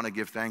 Lord, I want to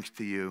give thanks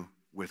to you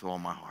with all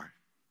my heart.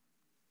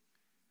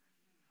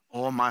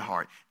 All my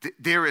heart.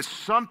 There is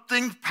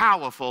something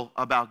powerful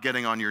about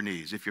getting on your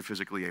knees if you're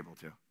physically able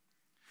to.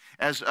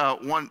 As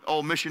one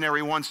old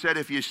missionary once said,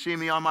 if you see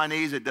me on my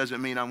knees, it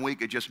doesn't mean I'm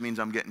weak. It just means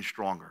I'm getting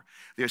stronger.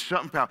 There's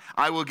something powerful.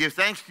 I will give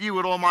thanks to you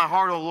with all my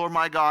heart, O Lord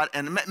my God,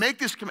 and make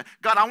this command.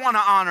 God, I want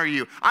to honor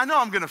you. I know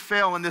I'm going to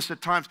fail in this at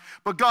times,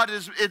 but God,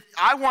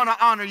 I want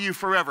to honor you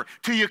forever.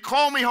 Till you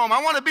call me home.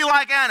 I want to be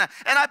like Anna.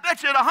 And I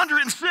bet you at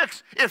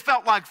 106, it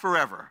felt like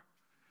forever.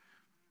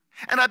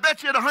 And I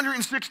bet you at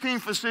 116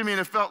 for Simeon,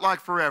 it felt like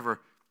forever.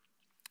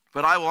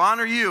 But I will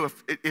honor you.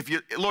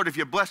 Lord, if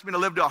you bless me to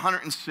live to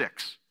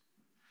 106,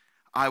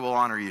 I will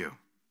honor you.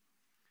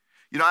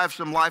 You know, I have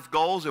some life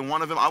goals, and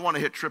one of them, I want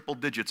to hit triple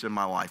digits in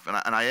my life.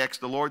 And I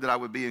asked the Lord that I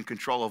would be in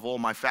control of all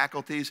my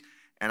faculties,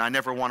 and I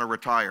never want to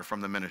retire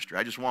from the ministry.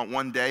 I just want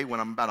one day when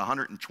I'm about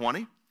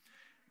 120,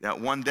 that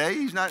one day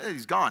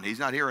he's gone. He's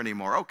not here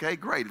anymore. Okay,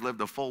 great. He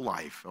lived a full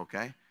life,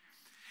 okay?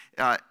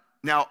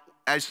 Now,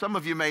 as some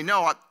of you may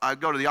know, I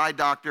go to the eye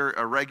doctor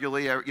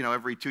regularly,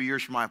 every 2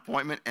 years for my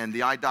appointment, and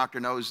the eye doctor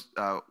knows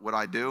what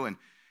I do,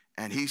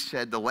 and he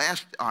said the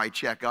last eye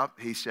checkup,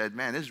 he said,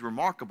 man, this is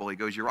remarkable. He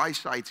goes, your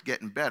eyesight's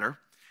getting better.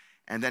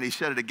 And then he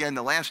said it again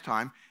the last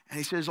time, and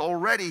he says,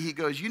 already, he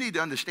goes, you need to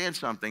understand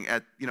something.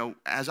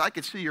 As I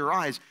could see your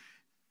eyes,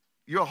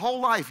 your whole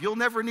life, you'll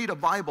never need a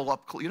Bible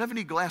up close. You never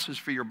need glasses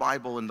for your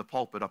Bible in the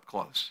pulpit up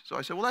close. So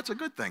I said, well, that's a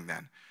good thing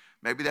then.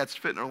 Maybe that's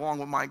fitting along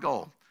with my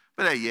goal.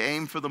 But hey, you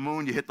aim for the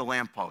moon, you hit the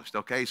lamppost,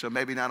 okay? So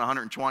maybe not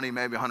 120,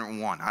 maybe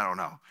 101, I don't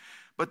know.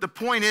 But the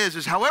point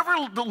is however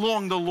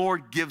long the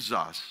Lord gives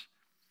us,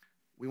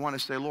 we want to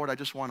say, Lord, I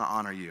just want to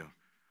honor you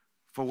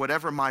for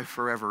whatever my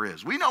forever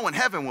is. We know in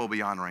heaven we'll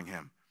be honoring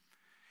him.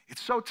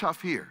 It's so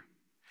tough here.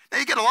 Now,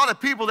 you get a lot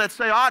of people that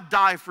say, I'd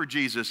die for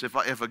Jesus if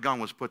a gun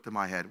was put to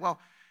my head. Well,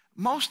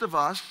 most of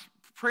us,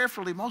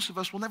 prayerfully, most of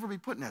us will never be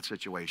put in that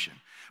situation.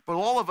 But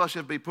all of us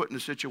have been put in a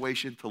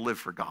situation to live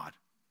for God.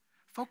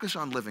 Focus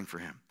on living for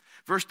him.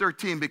 Verse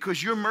 13,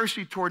 because your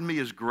mercy toward me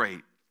is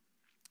great.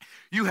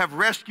 You have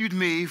rescued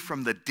me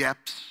from the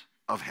depths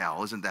of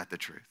hell. Isn't that the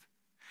truth?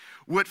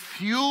 What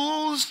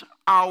fuels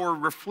our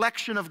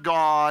reflection of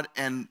God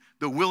and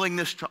the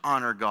willingness to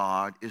honor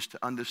God is to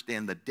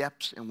understand the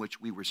depths in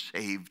which we were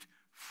saved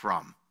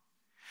from.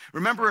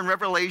 Remember in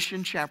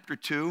Revelation chapter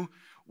 2,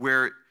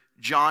 where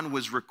John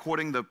was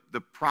recording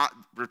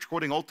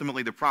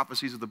ultimately the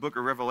prophecies of the book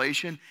of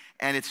Revelation,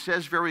 and it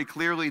says very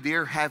clearly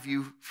there, have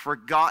you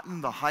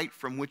forgotten the height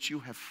from which you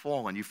have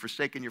fallen? You've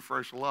forsaken your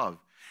first love.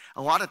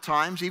 A lot of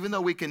times, even though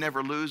we can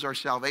never lose our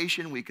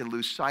salvation, we can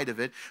lose sight of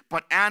it.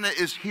 But Anna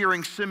is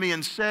hearing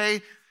Simeon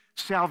say,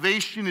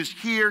 salvation is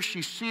here.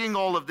 She's seeing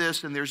all of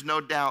this, and there's no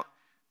doubt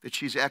that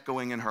she's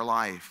echoing in her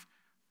life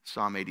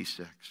Psalm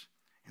 86.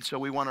 And so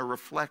we want to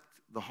reflect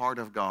the heart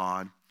of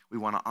God. We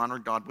want to honor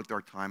God with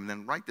our time. And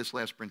then write this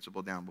last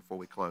principle down before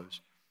we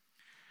close.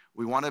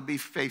 We want to be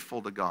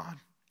faithful to God.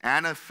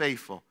 Anna,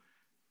 faithful.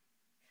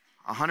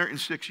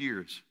 106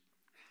 years.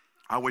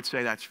 I would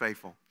say that's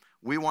faithful.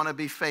 We want to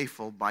be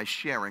faithful by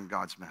sharing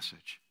God's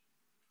message.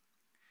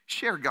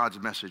 Share God's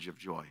message of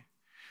joy.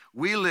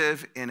 We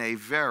live in a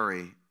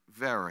very,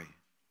 very,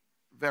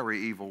 very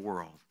evil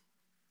world.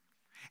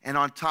 And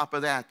on top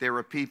of that, there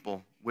are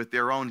people with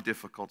their own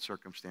difficult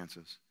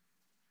circumstances.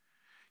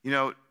 You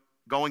know,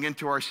 going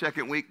into our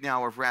second week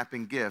now of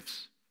wrapping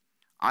gifts,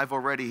 I've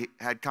already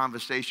had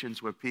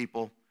conversations with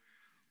people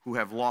who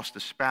have lost a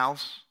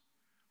spouse,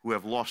 who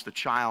have lost a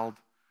child,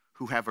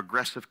 who have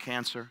aggressive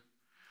cancer,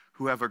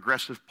 who have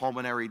aggressive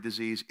pulmonary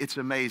disease. It's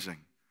amazing.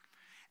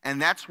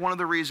 And that's one of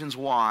the reasons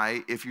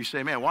why, if you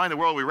say, man, why in the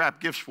world we wrap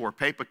gifts for?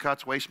 Paper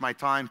cuts, waste my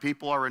time,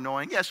 people are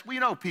annoying. Yes, we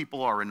know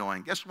people are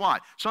annoying. Guess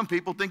what? Some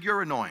people think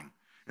you're annoying,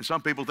 and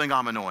some people think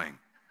I'm annoying.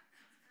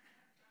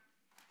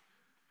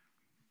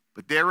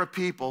 But there are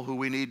people who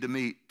we need to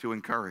meet to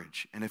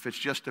encourage. And if it's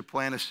just to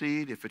plant a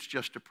seed, if it's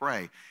just to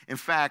pray. In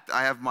fact,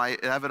 I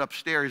have it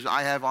upstairs.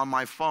 I have on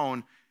my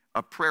phone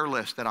a prayer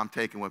list that I'm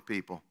taking with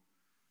people.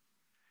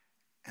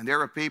 And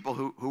there are people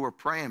who are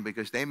praying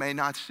because they may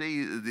not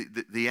see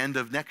the end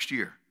of next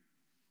year.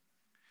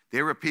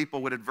 There are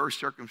people with adverse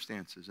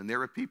circumstances, and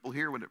there are people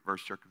here with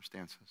adverse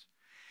circumstances.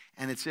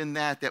 And it's in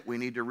that we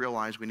need to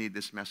realize we need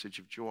this message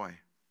of joy.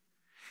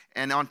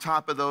 And on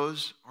top of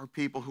those are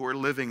people who are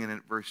living in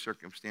adverse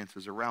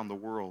circumstances around the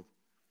world.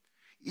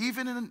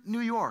 Even in New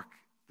York,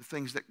 the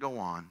things that go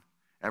on,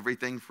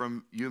 everything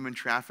from human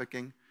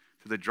trafficking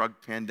to the drug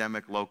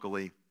pandemic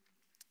locally,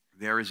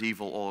 there is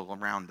evil all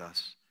around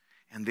us.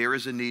 And there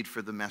is a need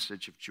for the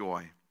message of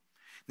joy.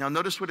 Now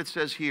notice what it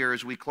says here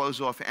as we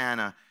close off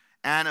Anna.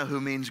 Anna,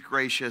 who means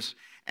gracious.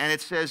 And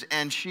it says,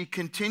 and she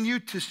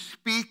continued to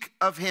speak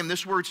of him.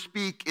 This word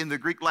speak in the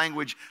Greek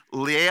language,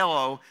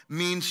 leelo,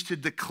 means to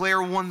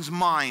declare one's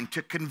mind,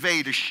 to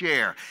convey, to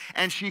share.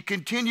 And she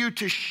continued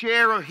to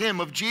share of him,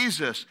 of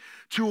Jesus,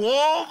 to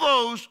all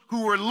those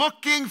who were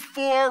looking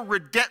for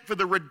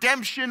the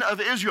redemption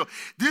of Israel.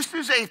 This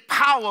is a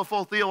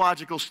powerful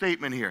theological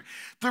statement here.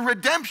 The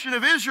redemption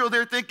of Israel,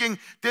 they're thinking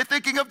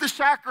of the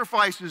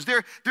sacrifices.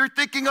 They're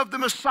thinking of the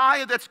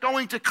Messiah that's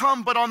going to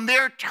come, but on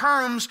their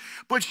terms.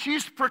 But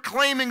she's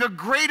proclaiming a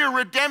greater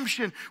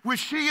redemption, which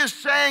she is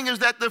saying is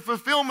that the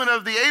fulfillment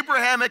of the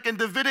Abrahamic and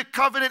Davidic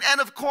covenant, and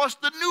of course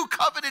the new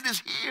covenant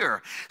is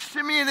here.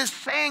 Simeon is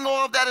saying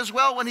all of that as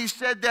well when he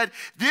said that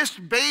this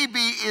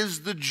baby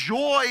is the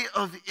joy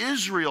of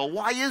Israel.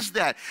 Why is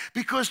that?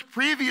 Because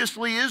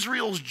previously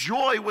Israel's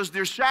joy was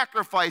their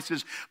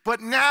sacrifices, but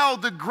now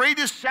the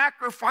greatest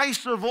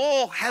sacrifice of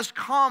all has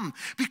come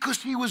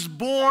because he was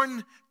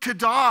born to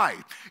die.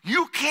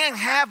 You can't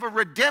have a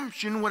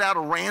redemption without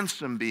a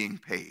ransom being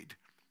paid.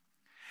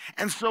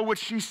 And so what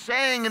she's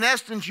saying, in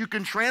essence, you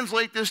can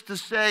translate this to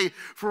say,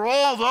 for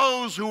all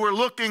those who are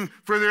looking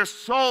for their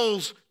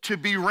souls to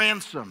be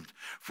ransomed,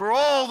 for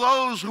all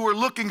those who are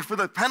looking for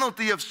the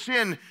penalty of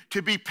sin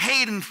to be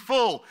paid in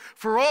full,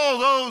 for all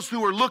those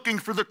who are looking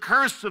for the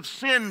curse of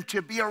sin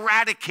to be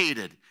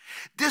eradicated.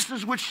 This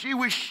is what she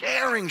was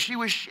sharing. She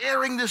was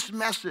sharing this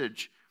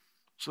message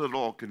so that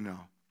all could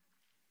know.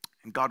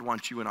 And God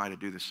wants you and I to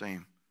do the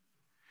same.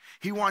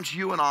 He wants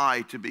you and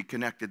I to be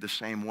connected the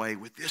same way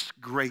with this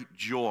great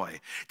joy.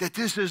 That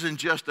this isn't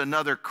just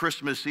another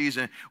Christmas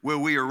season where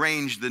we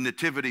arrange the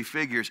nativity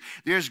figures.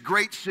 There's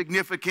great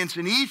significance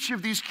in each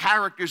of these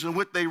characters and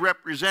what they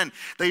represent.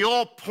 They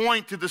all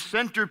point to the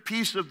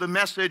centerpiece of the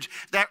message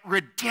that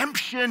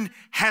redemption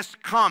has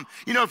come.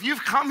 You know, if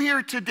you've come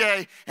here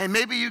today and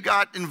maybe you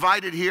got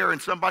invited here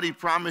and somebody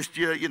promised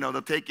you,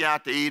 they'll take you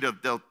out to eat or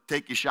they'll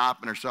take you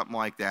shopping or something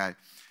like that.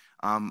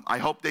 I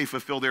hope they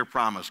fulfill their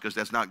promise, because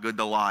that's not good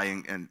to lie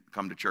and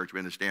come to church. We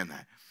understand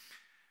that.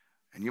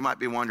 And you might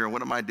be wondering,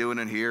 what am I doing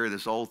in here,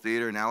 this old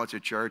theater? Now it's a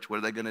church. What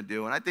are they going to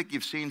do? And I think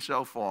you've seen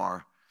so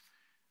far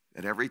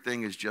that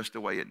everything is just the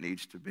way it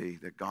needs to be,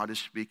 that God is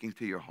speaking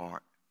to your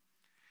heart.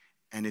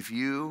 And if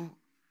you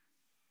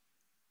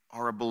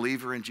are a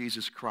believer in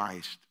Jesus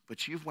Christ,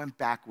 but you've went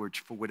backwards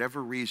for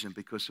whatever reason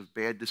because of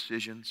bad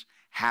decisions,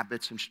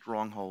 habits, and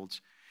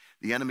strongholds,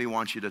 the enemy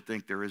wants you to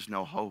think there is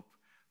no hope.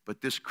 But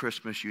this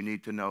Christmas, you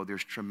need to know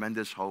there's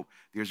tremendous hope.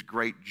 There's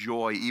great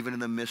joy, even in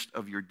the midst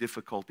of your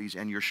difficulties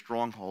and your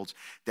strongholds,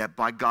 that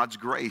by God's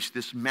grace,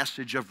 this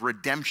message of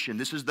redemption,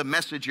 this is the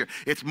message here.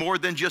 It's more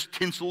than just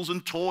tinsels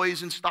and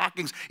toys and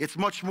stockings. It's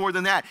much more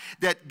than that.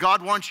 That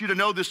God wants you to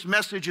know this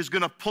message is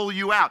going to pull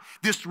you out.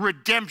 This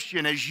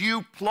redemption, as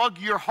you plug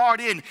your heart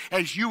in,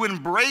 as you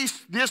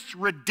embrace this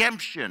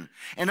redemption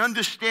and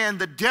understand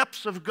the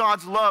depths of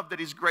God's love, that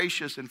He's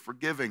gracious and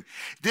forgiving.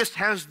 This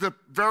has the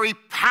very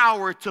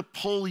power to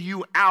pull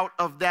you out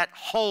of that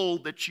hole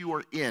that you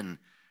are in.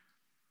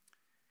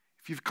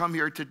 If you've come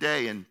here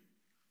today and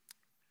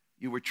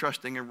you were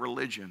trusting in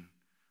religion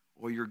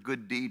or your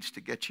good deeds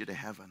to get you to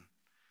heaven,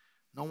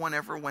 no one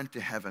ever went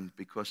to heaven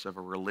because of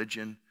a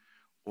religion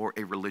or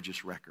a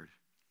religious record.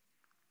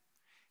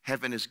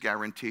 Heaven is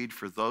guaranteed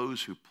for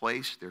those who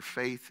place their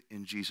faith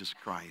in Jesus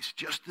Christ.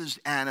 Just as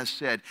Anna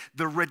said,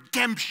 the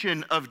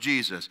redemption of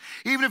Jesus.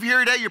 Even if you're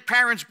here today, your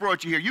parents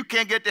brought you here. You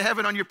can't get to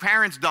heaven on your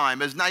parents'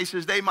 dime, as nice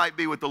as they might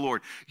be with the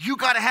Lord. You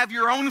got to have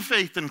your own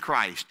faith in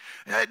Christ.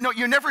 No,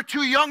 you're never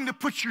too young to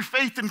put your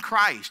faith in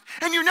Christ.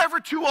 And you're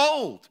never too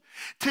old.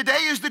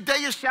 Today is the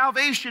day of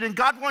salvation, and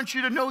God wants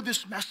you to know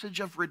this message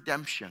of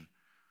redemption.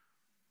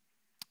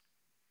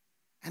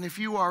 And if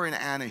you are an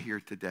Anna here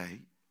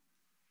today,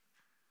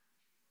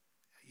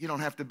 you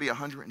don't have to be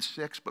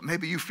 106, but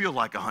maybe you feel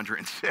like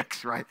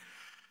 106, right?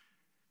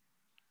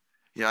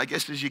 Yeah, I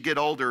guess as you get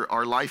older,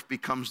 our life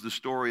becomes the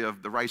story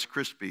of the Rice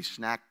Krispies,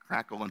 snack,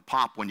 crackle, and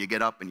pop when you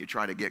get up and you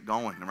try to get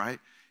going, right,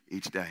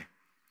 each day.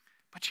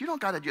 But you don't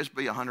got to just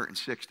be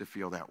 106 to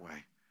feel that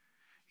way.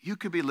 You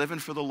could be living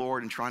for the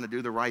Lord and trying to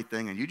do the right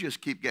thing, and you just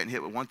keep getting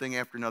hit with one thing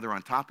after another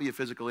on top of your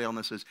physical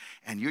illnesses,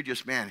 and you're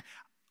just, man,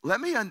 let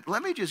me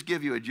just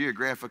give you a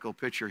geographical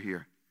picture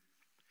here.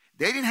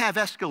 They didn't have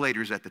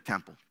escalators at the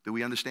temple. Do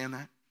we understand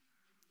that?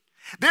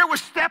 There were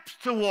steps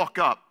to walk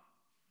up.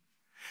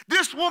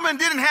 This woman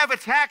didn't have a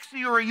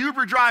taxi or a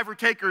Uber driver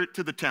take her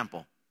to the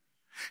temple.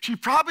 She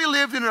probably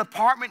lived in an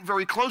apartment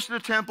very close to the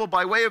temple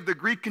by way of the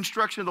Greek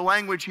construction of the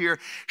language here.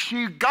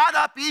 She got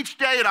up each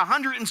day at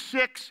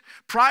 106.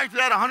 Prior to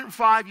that,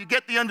 105. You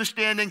get the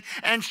understanding.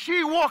 And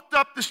she walked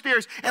up the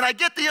stairs. And I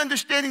get the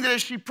understanding that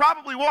as she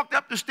probably walked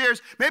up the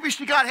stairs, maybe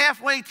she got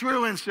halfway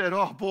through and said,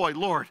 oh boy,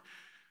 Lord.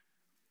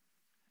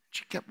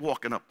 She kept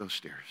walking up those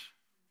stairs.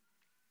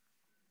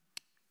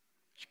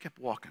 She kept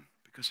walking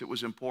because it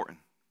was important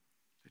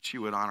that she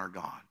would honor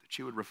God, that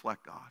she would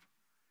reflect God,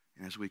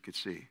 and as we could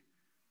see,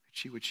 that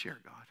she would share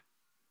God.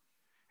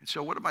 And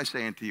so what am I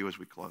saying to you as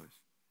we close?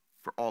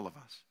 For all of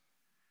us,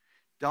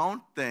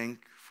 don't think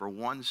for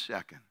 1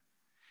 second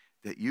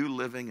that you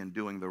living and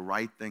doing the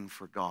right thing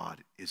for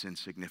God is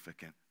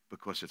insignificant,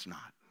 because it's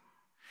not.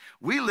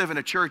 We live in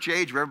a church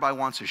age where everybody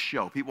wants a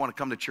show. People want to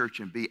come to church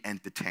and be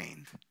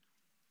entertained.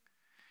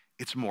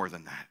 It's more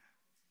than that.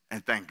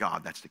 And thank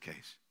God that's the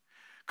case.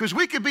 Because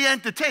we could be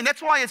entertained.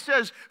 That's why it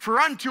says, for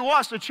unto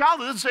us a child.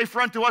 It doesn't say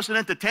for unto us an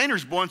entertainer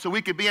is born so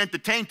we could be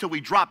entertained till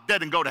we drop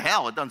dead and go to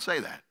hell. It doesn't say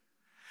that.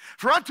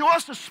 For unto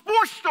us a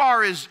sports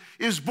star is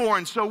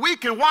born so we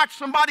can watch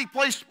somebody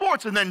play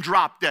sports and then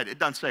drop dead. It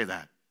doesn't say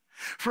that.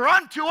 For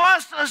unto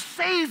us a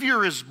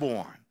Savior is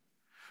born,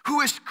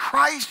 who is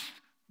Christ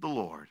the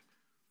Lord.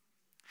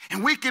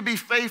 And we can be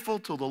faithful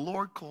till the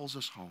Lord calls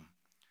us home.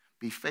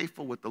 Be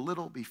faithful with the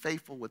little, be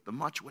faithful with the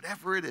much,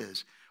 whatever it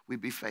is, we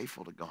be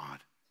faithful to God.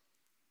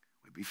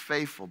 We be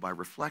faithful by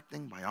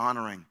reflecting, by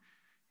honoring,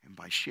 and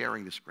by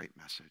sharing this great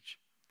message.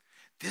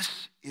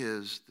 This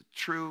is the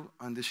true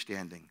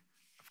understanding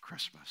of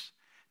Christmas.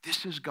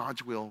 This is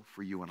God's will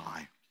for you and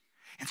I.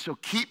 And so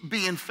keep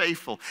being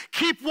faithful.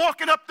 Keep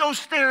walking up those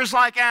stairs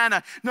like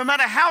Anna. No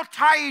matter how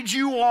tired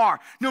you are,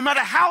 no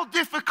matter how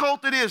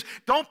difficult it is,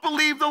 don't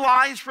believe the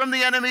lies from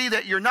the enemy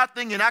that you're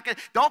nothing, you're not going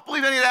to. Don't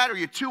believe any of that or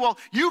you're too old.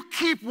 You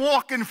keep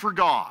walking for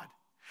God.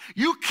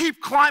 You keep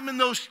climbing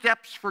those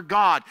steps for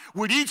God.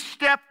 With each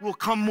step will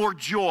come more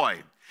joy.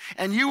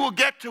 And you will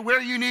get to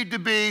where you need to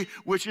be,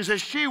 which is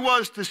as she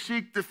was, to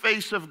seek the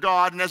face of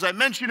God. And as I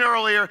mentioned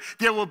earlier,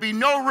 there will be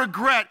no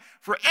regret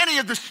for any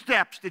of the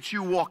steps that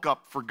you walk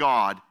up for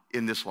God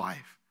in this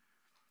life.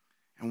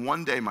 And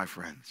one day, my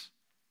friends,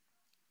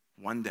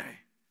 one day,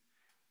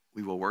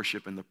 we will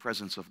worship in the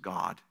presence of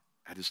God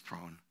at His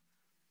throne.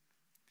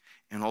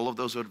 And all of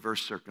those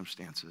adverse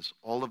circumstances,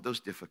 all of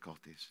those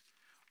difficulties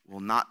will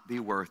not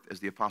be worth, as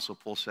the Apostle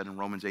Paul said in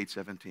Romans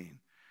 8:17,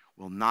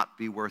 will not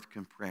be worth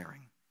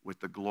comparing with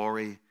the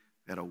glory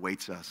that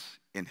awaits us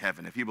in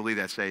heaven. If you believe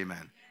that, say amen.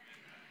 Amen.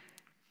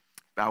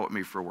 Bow with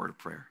me for a word of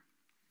prayer.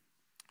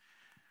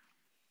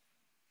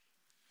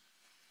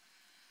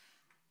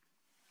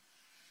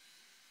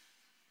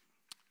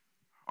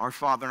 Our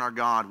Father and our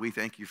God, we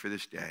thank you for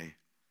this day.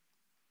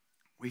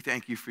 We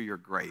thank you for your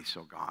grace,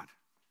 oh God.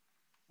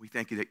 We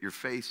thank you that your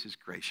face is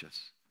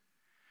gracious.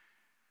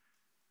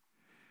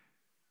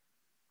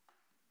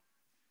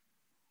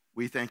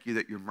 We thank you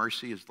that your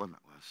mercy is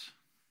limitless.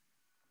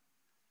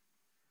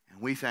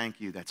 And we thank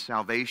you that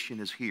salvation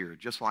is here,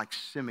 just like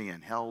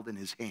Simeon held in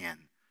his hand.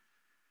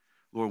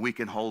 Lord, we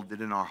can hold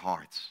it in our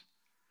hearts.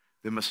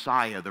 The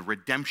Messiah, the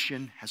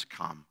redemption has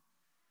come.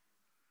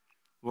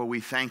 Lord, we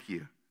thank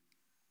you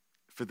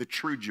for the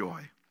true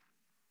joy.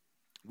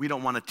 We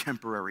don't want a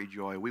temporary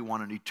joy. We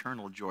want an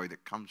eternal joy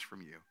that comes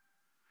from you.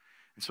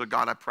 And so,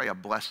 God, I pray a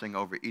blessing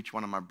over each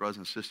one of my brothers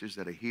and sisters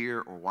that are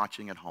here or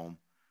watching at home.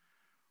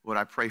 Lord,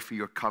 I pray for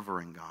your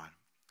covering, God.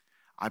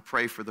 I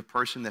pray for the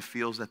person that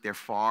feels that they're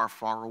far,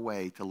 far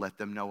away to let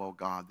them know, oh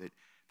God,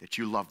 that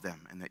you love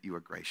them and that you are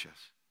gracious.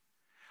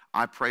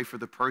 I pray for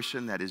the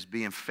person that is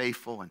being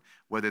faithful, and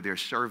whether they're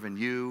serving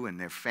you and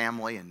their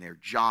family and their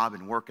job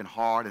and working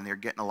hard and they're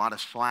getting a lot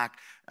of slack,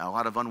 a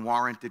lot of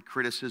unwarranted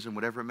criticism,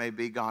 whatever it may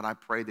be, God, I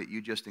pray that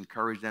you just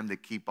encourage them to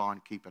keep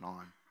on keeping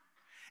on.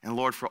 And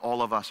Lord, for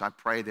all of us, I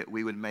pray that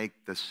we would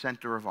make the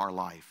center of our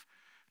life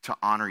to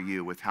honor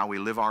you with how we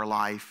live our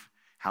life,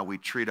 how we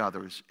treat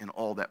others, and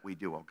all that we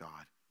do, oh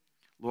God.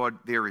 Lord,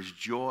 there is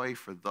joy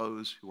for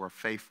those who are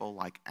faithful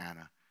like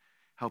Anna.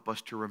 Help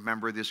us to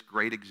remember this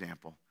great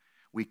example.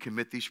 We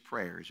commit these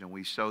prayers and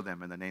we sow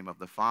them in the name of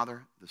the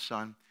Father, the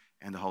Son,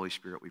 and the Holy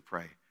Spirit, we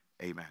pray.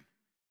 Amen.